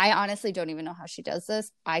 I honestly don't even know how she does this.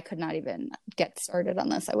 I could not even get started on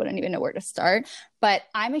this. I wouldn't even know where to start. But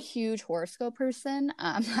I'm a huge horoscope person.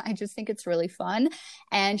 I just think it's really fun.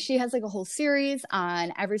 And she has like a whole series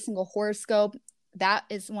on every single horoscope. That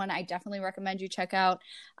is one I definitely recommend you check out.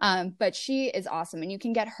 But she is awesome. And you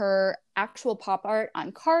can get her actual pop art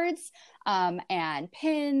on cards and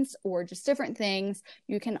pins or just different things.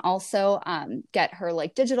 You can also get her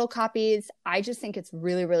like digital copies. I just think it's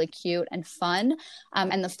really, really cute and fun.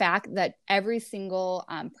 And the fact that every single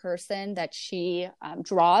person that she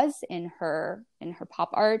draws in her pop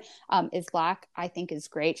art is Black, I think is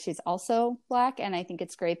great. She's also Black. And I think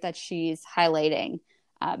it's great that she's highlighting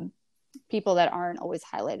people that aren't always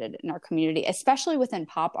highlighted in our community, especially within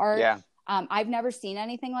pop art. Yeah. I've never seen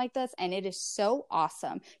anything like this, and it is so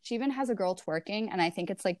awesome. She even has a girl twerking, and I think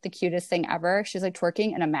it's like the cutest thing ever. She's like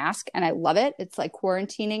twerking in a mask, and I love it. It's like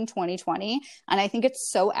quarantining 2020, and I think it's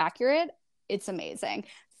so accurate. It's amazing.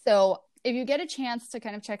 So if you get a chance to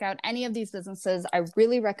kind of check out any of these businesses, I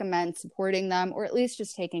really recommend supporting them, or at least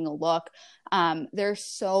just taking a look. There's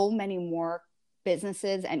so many more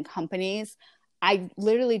businesses and companies. I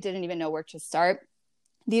literally didn't even know where to start.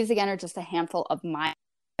 These, again, are just a handful of my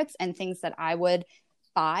favorites and things that I would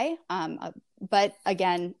buy. But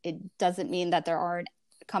again, it doesn't mean that there aren't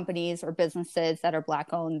companies or businesses that are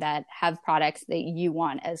Black owned that have products that you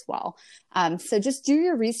want as well. So just do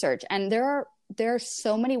your research. And there are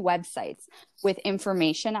so many websites with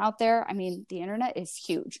information out there. I mean, the internet is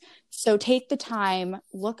huge. So take the time,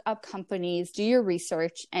 look up companies, do your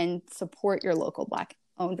research, and support your local Black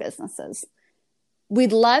owned businesses.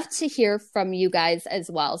 We'd love to hear from you guys as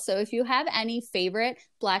well. So if you have any favorite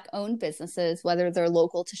Black owned businesses, whether they're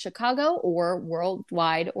local to Chicago or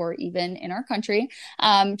worldwide or even in our country,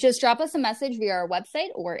 just drop us a message via our website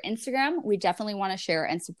or Instagram. We definitely want to share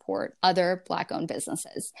and support other Black owned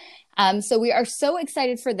businesses. So we are so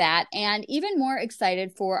excited for that, and even more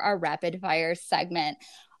excited for our rapid fire segment.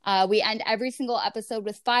 We end every single episode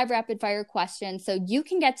with 5 rapid fire questions, so you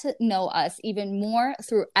can get to know us even more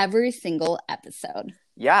through every single episode.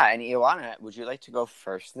 Yeah, and Ioana, would you like to go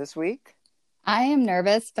first this week? I am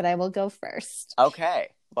nervous, but I will go first. Okay,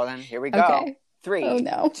 well then here we go. Okay. 3,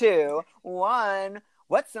 2, 1.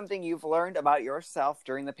 What's something you've learned about yourself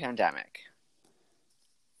during the pandemic?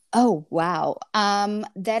 Oh, wow.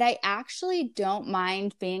 That I actually don't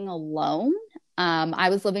mind being alone. I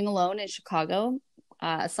was living alone in Chicago,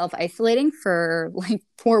 self-isolating for like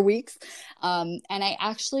 4 weeks. And I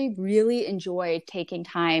actually really enjoyed taking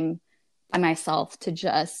time by myself to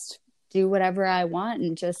just do whatever I want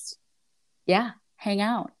and just, hang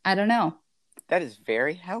out. I don't know. That is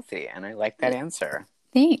very healthy, and I like that answer.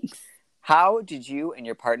 Thanks. How did you and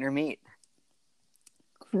your partner meet?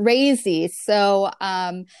 Crazy. So,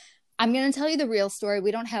 I'm going to tell you the real story.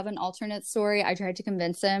 We don't have an alternate story. I tried to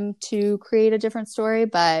convince him to create a different story,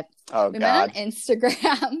 but we met on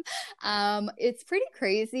Instagram. It's pretty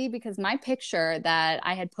crazy because my picture that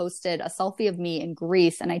I had posted, a selfie of me in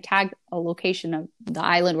Greece, and I tagged a location of the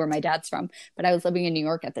island where my dad's from, but I was living in New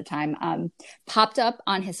York at the time, popped up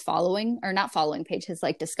on his page, his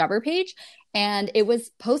like Discover page. And it was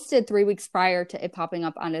posted 3 weeks prior to it popping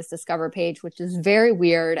up on his Discover page, which is very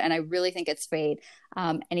weird. And I really think it's fake.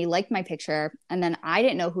 And he liked my picture. And then I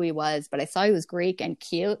didn't know who he was, but I saw he was Greek and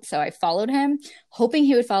cute. So I followed him, hoping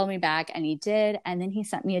he would follow me back. And he did. And then he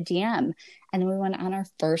sent me a DM. And then we went on our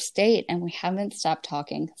first date. And we haven't stopped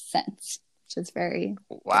talking since, which is very...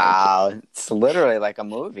 Wow. It's literally like a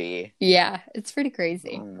movie. Yeah, it's pretty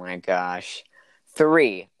crazy. Oh my gosh.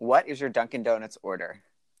 3, what is your Dunkin' Donuts order?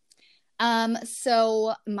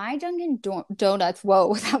 So my Dunkin' Donuts,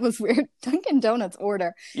 whoa, that was weird. Dunkin' Donuts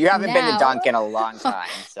order. You haven't been to Dunkin' a long time.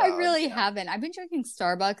 So, I really haven't. I've been drinking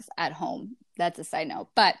Starbucks at home. That's a side note.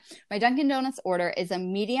 But my Dunkin' Donuts order is a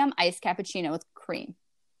medium iced cappuccino with cream.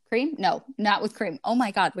 Cream? No, not with cream. Oh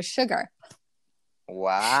my God, with sugar.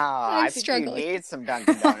 Wow. I think struggling. You need some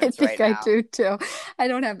Dunkin' Donuts right now. I think I do too. I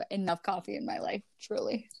don't have enough coffee in my life,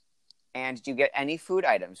 truly. And do you get any food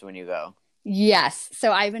items when you go? Yes.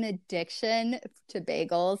 So I have an addiction to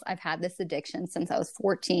bagels. I've had this addiction since I was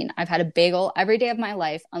 14. I've had a bagel every day of my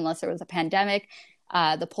life, unless there was a pandemic,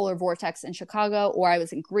 the polar vortex in Chicago, or I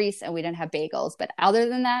was in Greece and we didn't have bagels. But other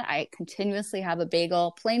than that, I continuously have a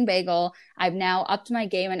bagel, plain bagel. I've now upped my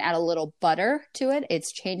game and add a little butter to it.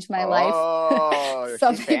 It's changed my life.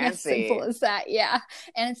 Something as simple as that. Yeah.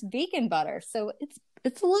 And it's vegan butter. So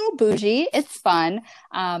it's a little bougie. It's fun.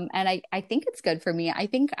 And I think it's good for me. I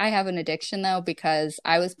think I have an addiction though, because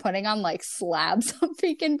I was putting on like slabs of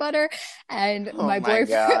vegan butter and my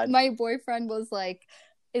boyfriend was like,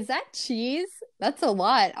 is that cheese? That's a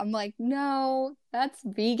lot. I'm like, no, that's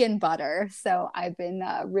vegan butter. So I've been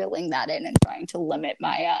reeling that in and trying to limit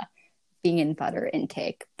my vegan butter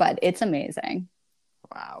intake, but it's amazing.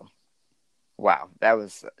 Wow, that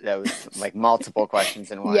was like multiple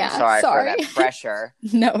questions in one. Yeah, sorry for that pressure.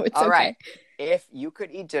 No, it's all okay. Right. If you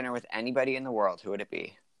could eat dinner with anybody in the world, who would it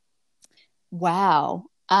be? Wow.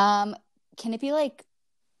 Can it be like?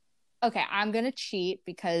 Okay, I'm gonna cheat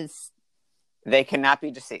because they cannot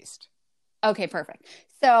be deceased. Okay, perfect.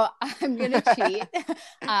 So I'm gonna cheat,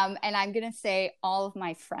 and I'm gonna say all of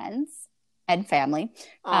my friends and family.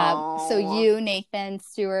 So you, Nathan,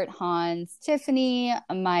 Stuart, Hans, Tiffany,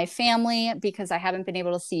 my family, because I haven't been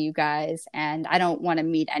able to see you guys and I don't want to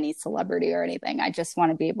meet any celebrity or anything. I just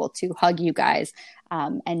want to be able to hug you guys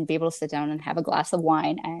and be able to sit down and have a glass of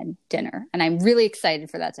wine and dinner. And I'm really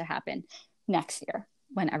excited for that to happen next year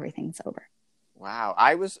when everything's over. Wow.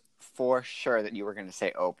 I was for sure that you were going to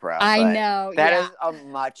say Oprah. I but know. That yeah. is a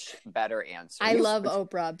much better answer. I love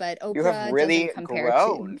Oprah, but You have Oprah really doesn't compare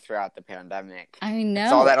grown to. throughout the pandemic. I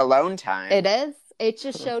It's all know. that alone time. It is. It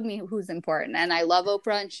just showed me who's important. And I love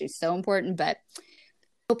Oprah and she's so important, but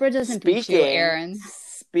Oprah doesn't beat you, Aaron.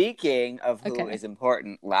 Speaking of who is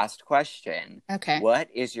important, last question. Okay. What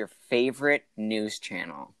is your favorite news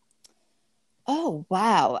channel? Oh,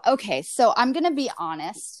 wow. Okay. So I'm going to be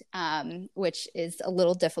honest, which is a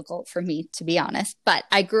little difficult for me to be honest, but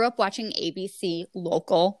I grew up watching ABC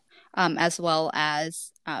local, as well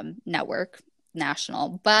as network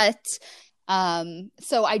national. But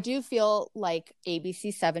so I do feel like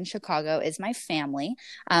ABC 7 Chicago is my family.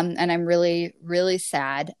 And I'm really, really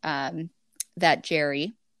sad that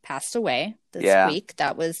Jerry passed away this week.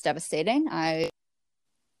 That was devastating. I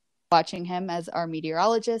watching him as our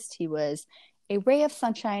meteorologist. He was a ray of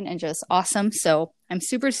sunshine and just awesome. So I'm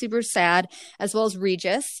super, super sad, as well as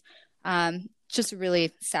Regis. Just a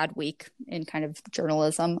really sad week in kind of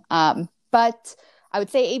journalism. But I would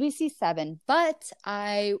say ABC 7. But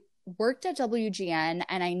I worked at WGN,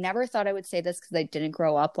 and I never thought I would say this because I didn't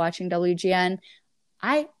grow up watching WGN.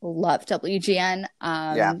 I love WGN.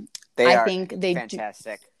 They are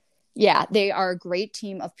fantastic. Yeah, they are a great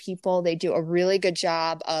team of people. They do a really good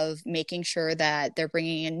job of making sure that they're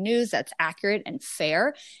bringing in news that's accurate and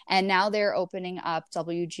fair. And now they're opening up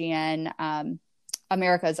WGN.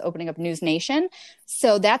 America is opening up News Nation.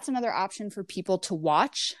 So that's another option for people to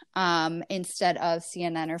watch instead of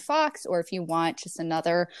CNN or Fox, or if you want just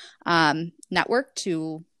another network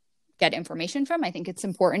to get information from. I think it's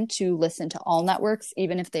important to listen to all networks,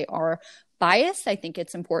 even if they are biased. I think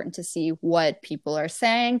it's important to see what people are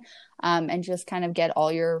saying and just kind of get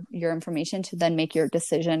all your information to then make your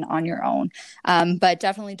decision on your own. But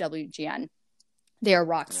definitely WGN. They are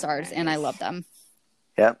rock stars, and I love them.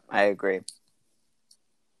 Yep, I agree.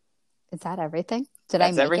 Is that everything?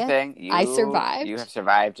 That's everything. I survived. You have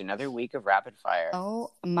survived another week of rapid fire.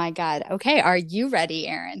 Oh my God. Okay. Are you ready,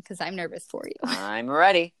 Aaron? Because I'm nervous for you. I'm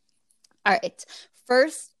ready. All right.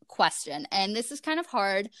 First question, and this is kind of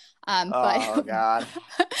hard. Oh, God.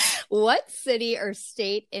 What city or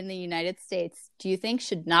state in the United States do you think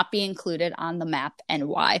should not be included on the map, and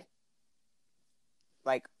why?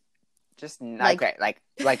 Just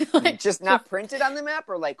just not printed on the map,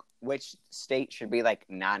 or like which state should be like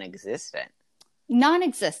non-existent?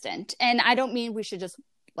 Non-existent. And I don't mean we should just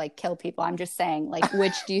like kill people. I'm just saying, like,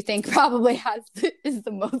 which do you think probably is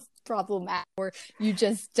the most problematic, or you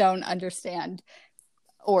just don't understand,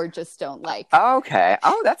 or just don't like? Okay.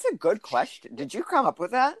 Oh, that's a good question. Did you come up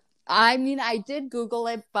with that? I mean, I did Google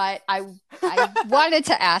it, but I wanted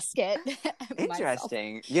to ask it.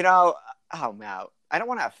 Interesting. Myself. You know, oh man, I don't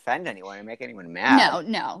want to offend anyone or make anyone mad.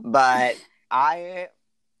 No. But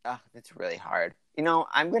that's really hard. You know,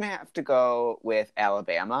 I'm going to have to go with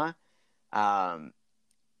Alabama.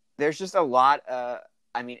 There's just a lot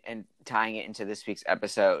and tying it into this week's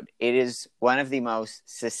episode, it is one of the most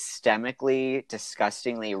systemically,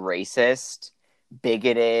 disgustingly racist,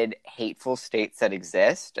 bigoted, hateful states that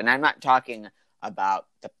exist. And I'm not talking about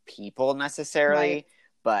the people necessarily, right,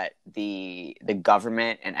 but the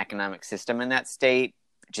government and economic system in that state.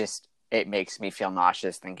 Just, it makes me feel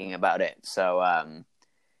nauseous thinking about it. So,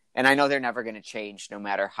 and I know they're never going to change no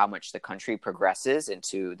matter how much the country progresses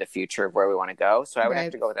into the future of where we want to go. So I would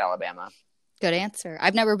have to go with Alabama. Good answer.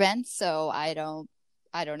 I've never been, so I don't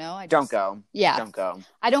know. Don't go. Yeah. Don't go.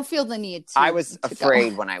 I don't feel the need to. I was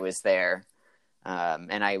afraid when I was there,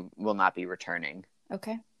 and I will not be returning.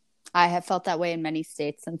 Okay. I have felt that way in many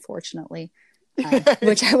states, unfortunately,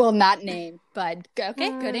 which I will not name. But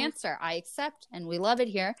okay, good answer. I accept, and we love it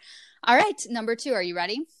here. All right, number 2. Are you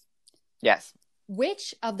ready? Yes.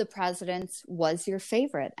 Which of the presidents was your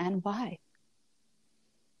favorite, and why?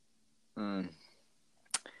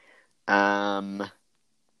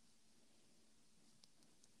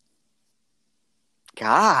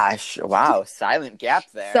 Gosh, wow, silent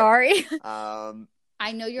gap there. Sorry.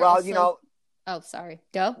 I know you're also... Oh, sorry.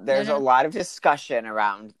 Go. There's a lot of discussion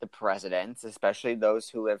around the presidents, especially those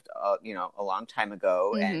who lived, a long time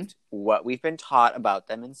ago, and what we've been taught about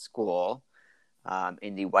them in school,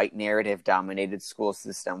 in the white narrative-dominated school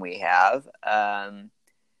system we have.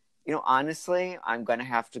 Honestly, I'm going to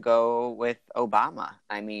have to go with Obama.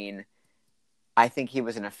 I mean, I think he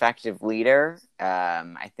was an effective leader.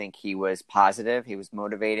 I think he was positive. He was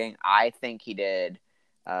motivating. I think he did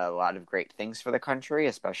a lot of great things for the country,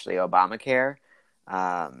 especially Obamacare.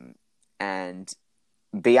 And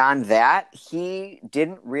beyond that, he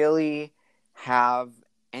didn't really have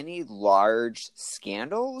any large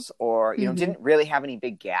scandals or, didn't really have any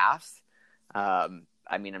big gaffes.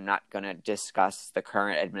 I mean, I'm not going to discuss the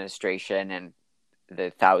current administration and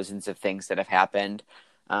the thousands of things that have happened.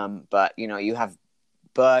 But, you know, you have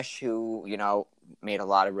Bush, who, you know, made a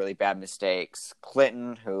lot of really bad mistakes.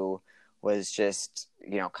 Clinton, who was just,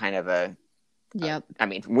 you know, kind of I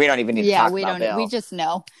mean, we don't even need to talk about Bill. We just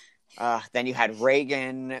know. Then you had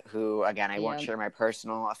Reagan, who, again, I won't share my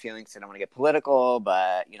personal feelings. I don't want to get political,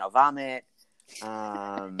 but, you know, vomit.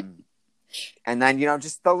 And then, you know,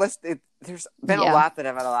 just the list. There's been a lot that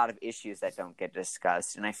have had a lot of issues that don't get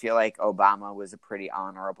discussed. And I feel like Obama was a pretty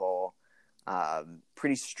honorable,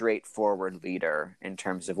 pretty straightforward leader in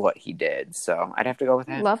terms of what he did. So I'd have to go with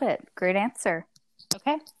that. Love it. Great answer.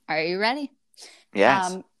 Okay. Are you ready?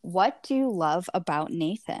 Yes. What do you love about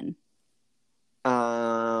Nathan?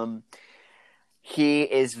 He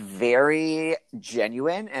is very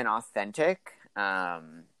genuine and authentic.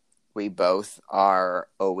 We both are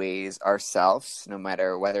always ourselves, no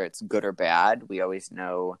matter whether it's good or bad. We always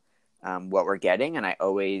know what we're getting, and I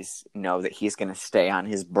always know that he's going to stay on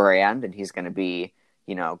his brand, and he's going to be,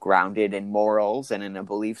 you know, grounded in morals and in a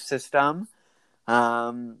belief system.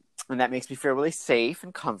 And that makes me feel really safe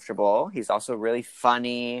and comfortable. He's also really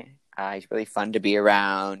funny. He's really fun to be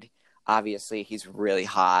around. Obviously, he's really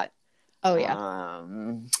hot. Oh, yeah.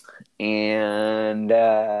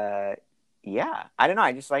 Yeah, I don't know.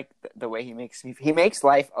 I just like the way he makes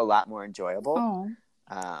life a lot more enjoyable.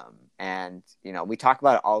 Oh. And, you know, we talk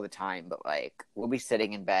about it all the time, but like we'll be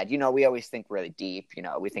sitting in bed, you know, we always think really deep, you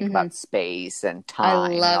know, we think about space and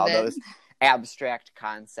time and all those abstract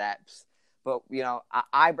concepts. But, you know,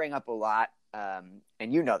 I bring up a lot, and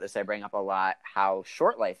you know this, I bring up a lot how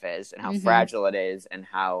short life is and how fragile it is, and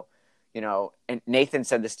how, you know, and Nathan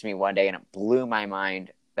said this to me one day and it blew my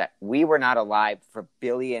mind, that we were not alive for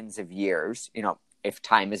billions of years, you know, if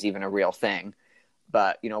time is even a real thing.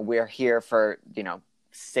 But, you know, we're here for, you know,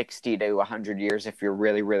 60 to 100 years if you're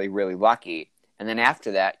really, really, really lucky. And then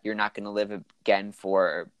after that, you're not going to live again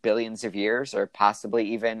for billions of years or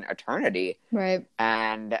possibly even eternity. Right.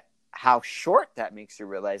 And how short that makes you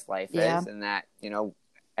realize life is, and that, you know,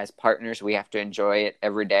 as partners, we have to enjoy it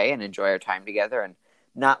every day and enjoy our time together and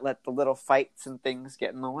not let the little fights and things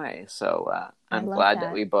get in the way. So I'm glad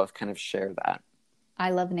that we both kind of share that. I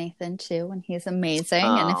love Nathan too, and he's amazing.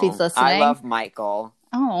 And if he's listening, I love Michael.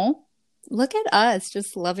 Oh, look at us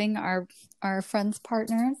just loving our friends'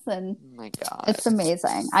 partners, and oh my God, it's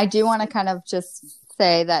amazing. I do want to kind of just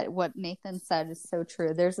say that what Nathan said is so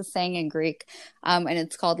true. There's a saying in Greek, and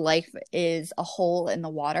it's called "Life is a hole in the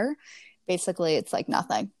water." Basically, it's like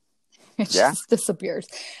nothing. It just disappears.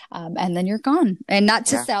 And then you're gone. And not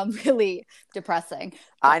to sound really depressing.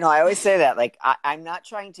 I know. I always say that. Like, I'm not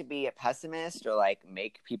trying to be a pessimist or like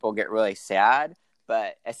make people get really sad.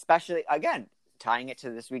 But especially, again, tying it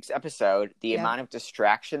to this week's episode, the amount of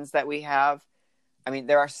distractions that we have. I mean,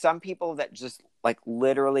 there are some people that just like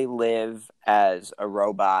literally live as a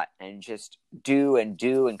robot and just do and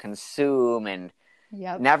consume and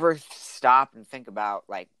never stop and think about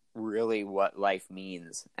like really what life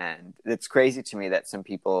means. And it's crazy to me that some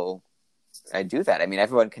people do that. I mean,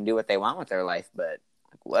 everyone can do what they want with their life, but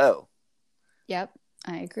like, whoa. Yep,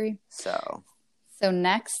 I agree. So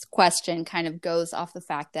next question kind of goes off the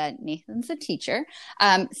fact that Nathan's a teacher.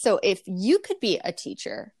 So if you could be a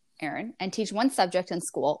teacher, Aaron, and teach one subject in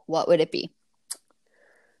school, what would it be?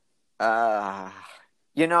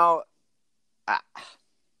 You know,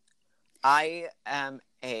 I am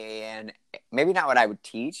maybe not what I would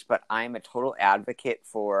teach, but I'm a total advocate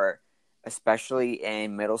for, especially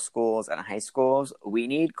in middle schools and high schools, we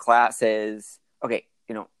need classes. Okay,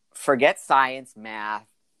 you know, forget science, math,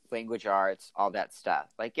 language arts, all that stuff.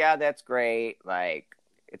 Like, yeah, that's great. Like,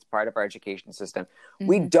 it's part of our education system.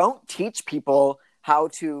 We don't teach people how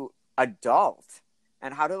to adult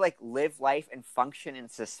and how to like live life and function in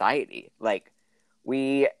society. Like,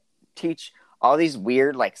 we teach all these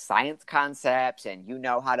weird like science concepts, and you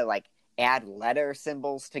know how to like add letter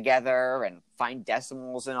symbols together and find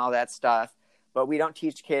decimals and all that stuff. But we don't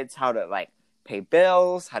teach kids how to like pay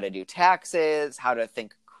bills, how to do taxes, how to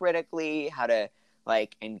think critically, how to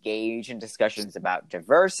like engage in discussions about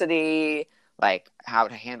diversity, like how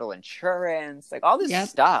to handle insurance, like all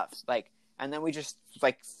this stuff. Like, and then we just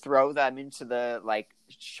like throw them into the like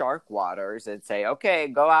shark waters and say, okay,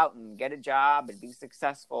 go out and get a job and be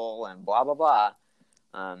successful and blah, blah, blah.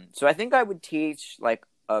 So I think I would teach like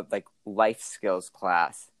a life skills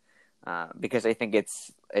class, because I think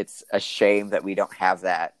it's a shame that we don't have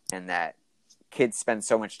that, and that kids spend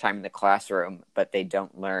so much time in the classroom, but they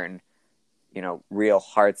don't learn, you know, real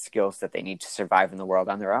hard skills that they need to survive in the world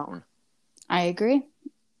on their own. I agree.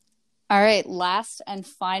 All right, last and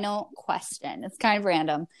final question. It's kind of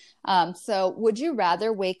random. So, would you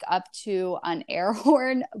rather wake up to an air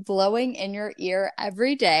horn blowing in your ear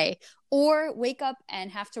every day, or wake up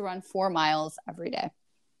and have to run 4 miles every day?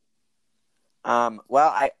 Well,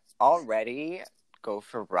 I already go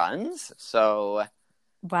for runs, so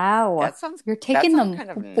Wow, you're that taking sounds them kind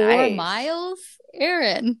of 4 miles, nice.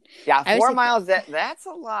 Aaron. Yeah, I was 4 miles, that's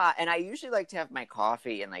a lot. And I usually like to have my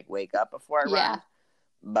coffee and like wake up before I yeah. run.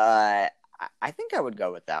 But I think I would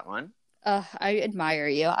go with that one. I admire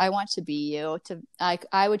you. I want to be you.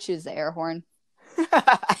 I would choose the air horn.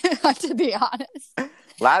 To be honest.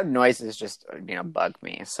 Loud noises just bug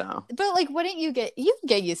me. So, But like, wouldn't you get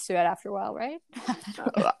used to it after a while, right?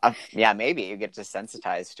 yeah, maybe you get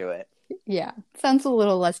desensitized to it. Yeah, sounds a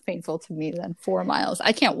little less painful to me than 4 miles.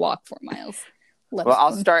 I can't walk 4 miles. Well,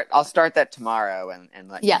 I'll start that tomorrow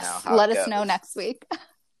and let you know how let it us goes. know next week.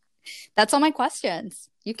 That's all my questions.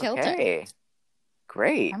 You killed it.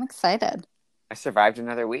 Great. I'm excited. I survived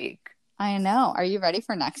another week. I know. Are you ready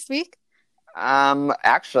for next week?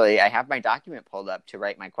 Actually, I have my document pulled up to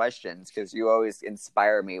write my questions because you always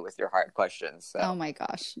inspire me with your hard questions. So. Oh my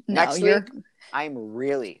gosh. Next week, I'm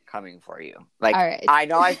really coming for you. Like, all right. I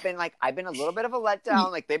know I've been a little bit of a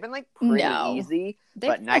letdown. Like, they've been like pretty easy.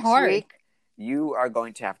 But next week, you are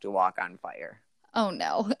going to have to walk on fire. Oh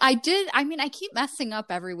no. I keep messing up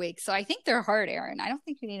every week. So I think they're hard, Aaron. I don't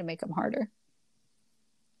think you need to make them harder.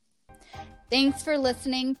 Thanks for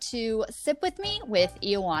listening to Sip With Me with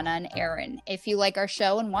Ioana and Aaron. If you like our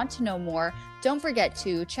show and want to know more, don't forget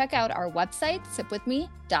to check out our website,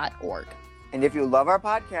 sipwithme.org. And if you love our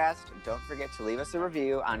podcast, don't forget to leave us a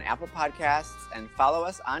review on Apple Podcasts and follow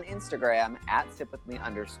us on Instagram at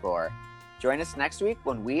sipwithme_. Join us next week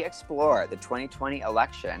when we explore the 2020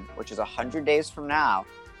 election, which is 100 days from now,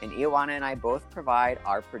 and Ioana and I both provide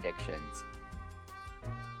our predictions.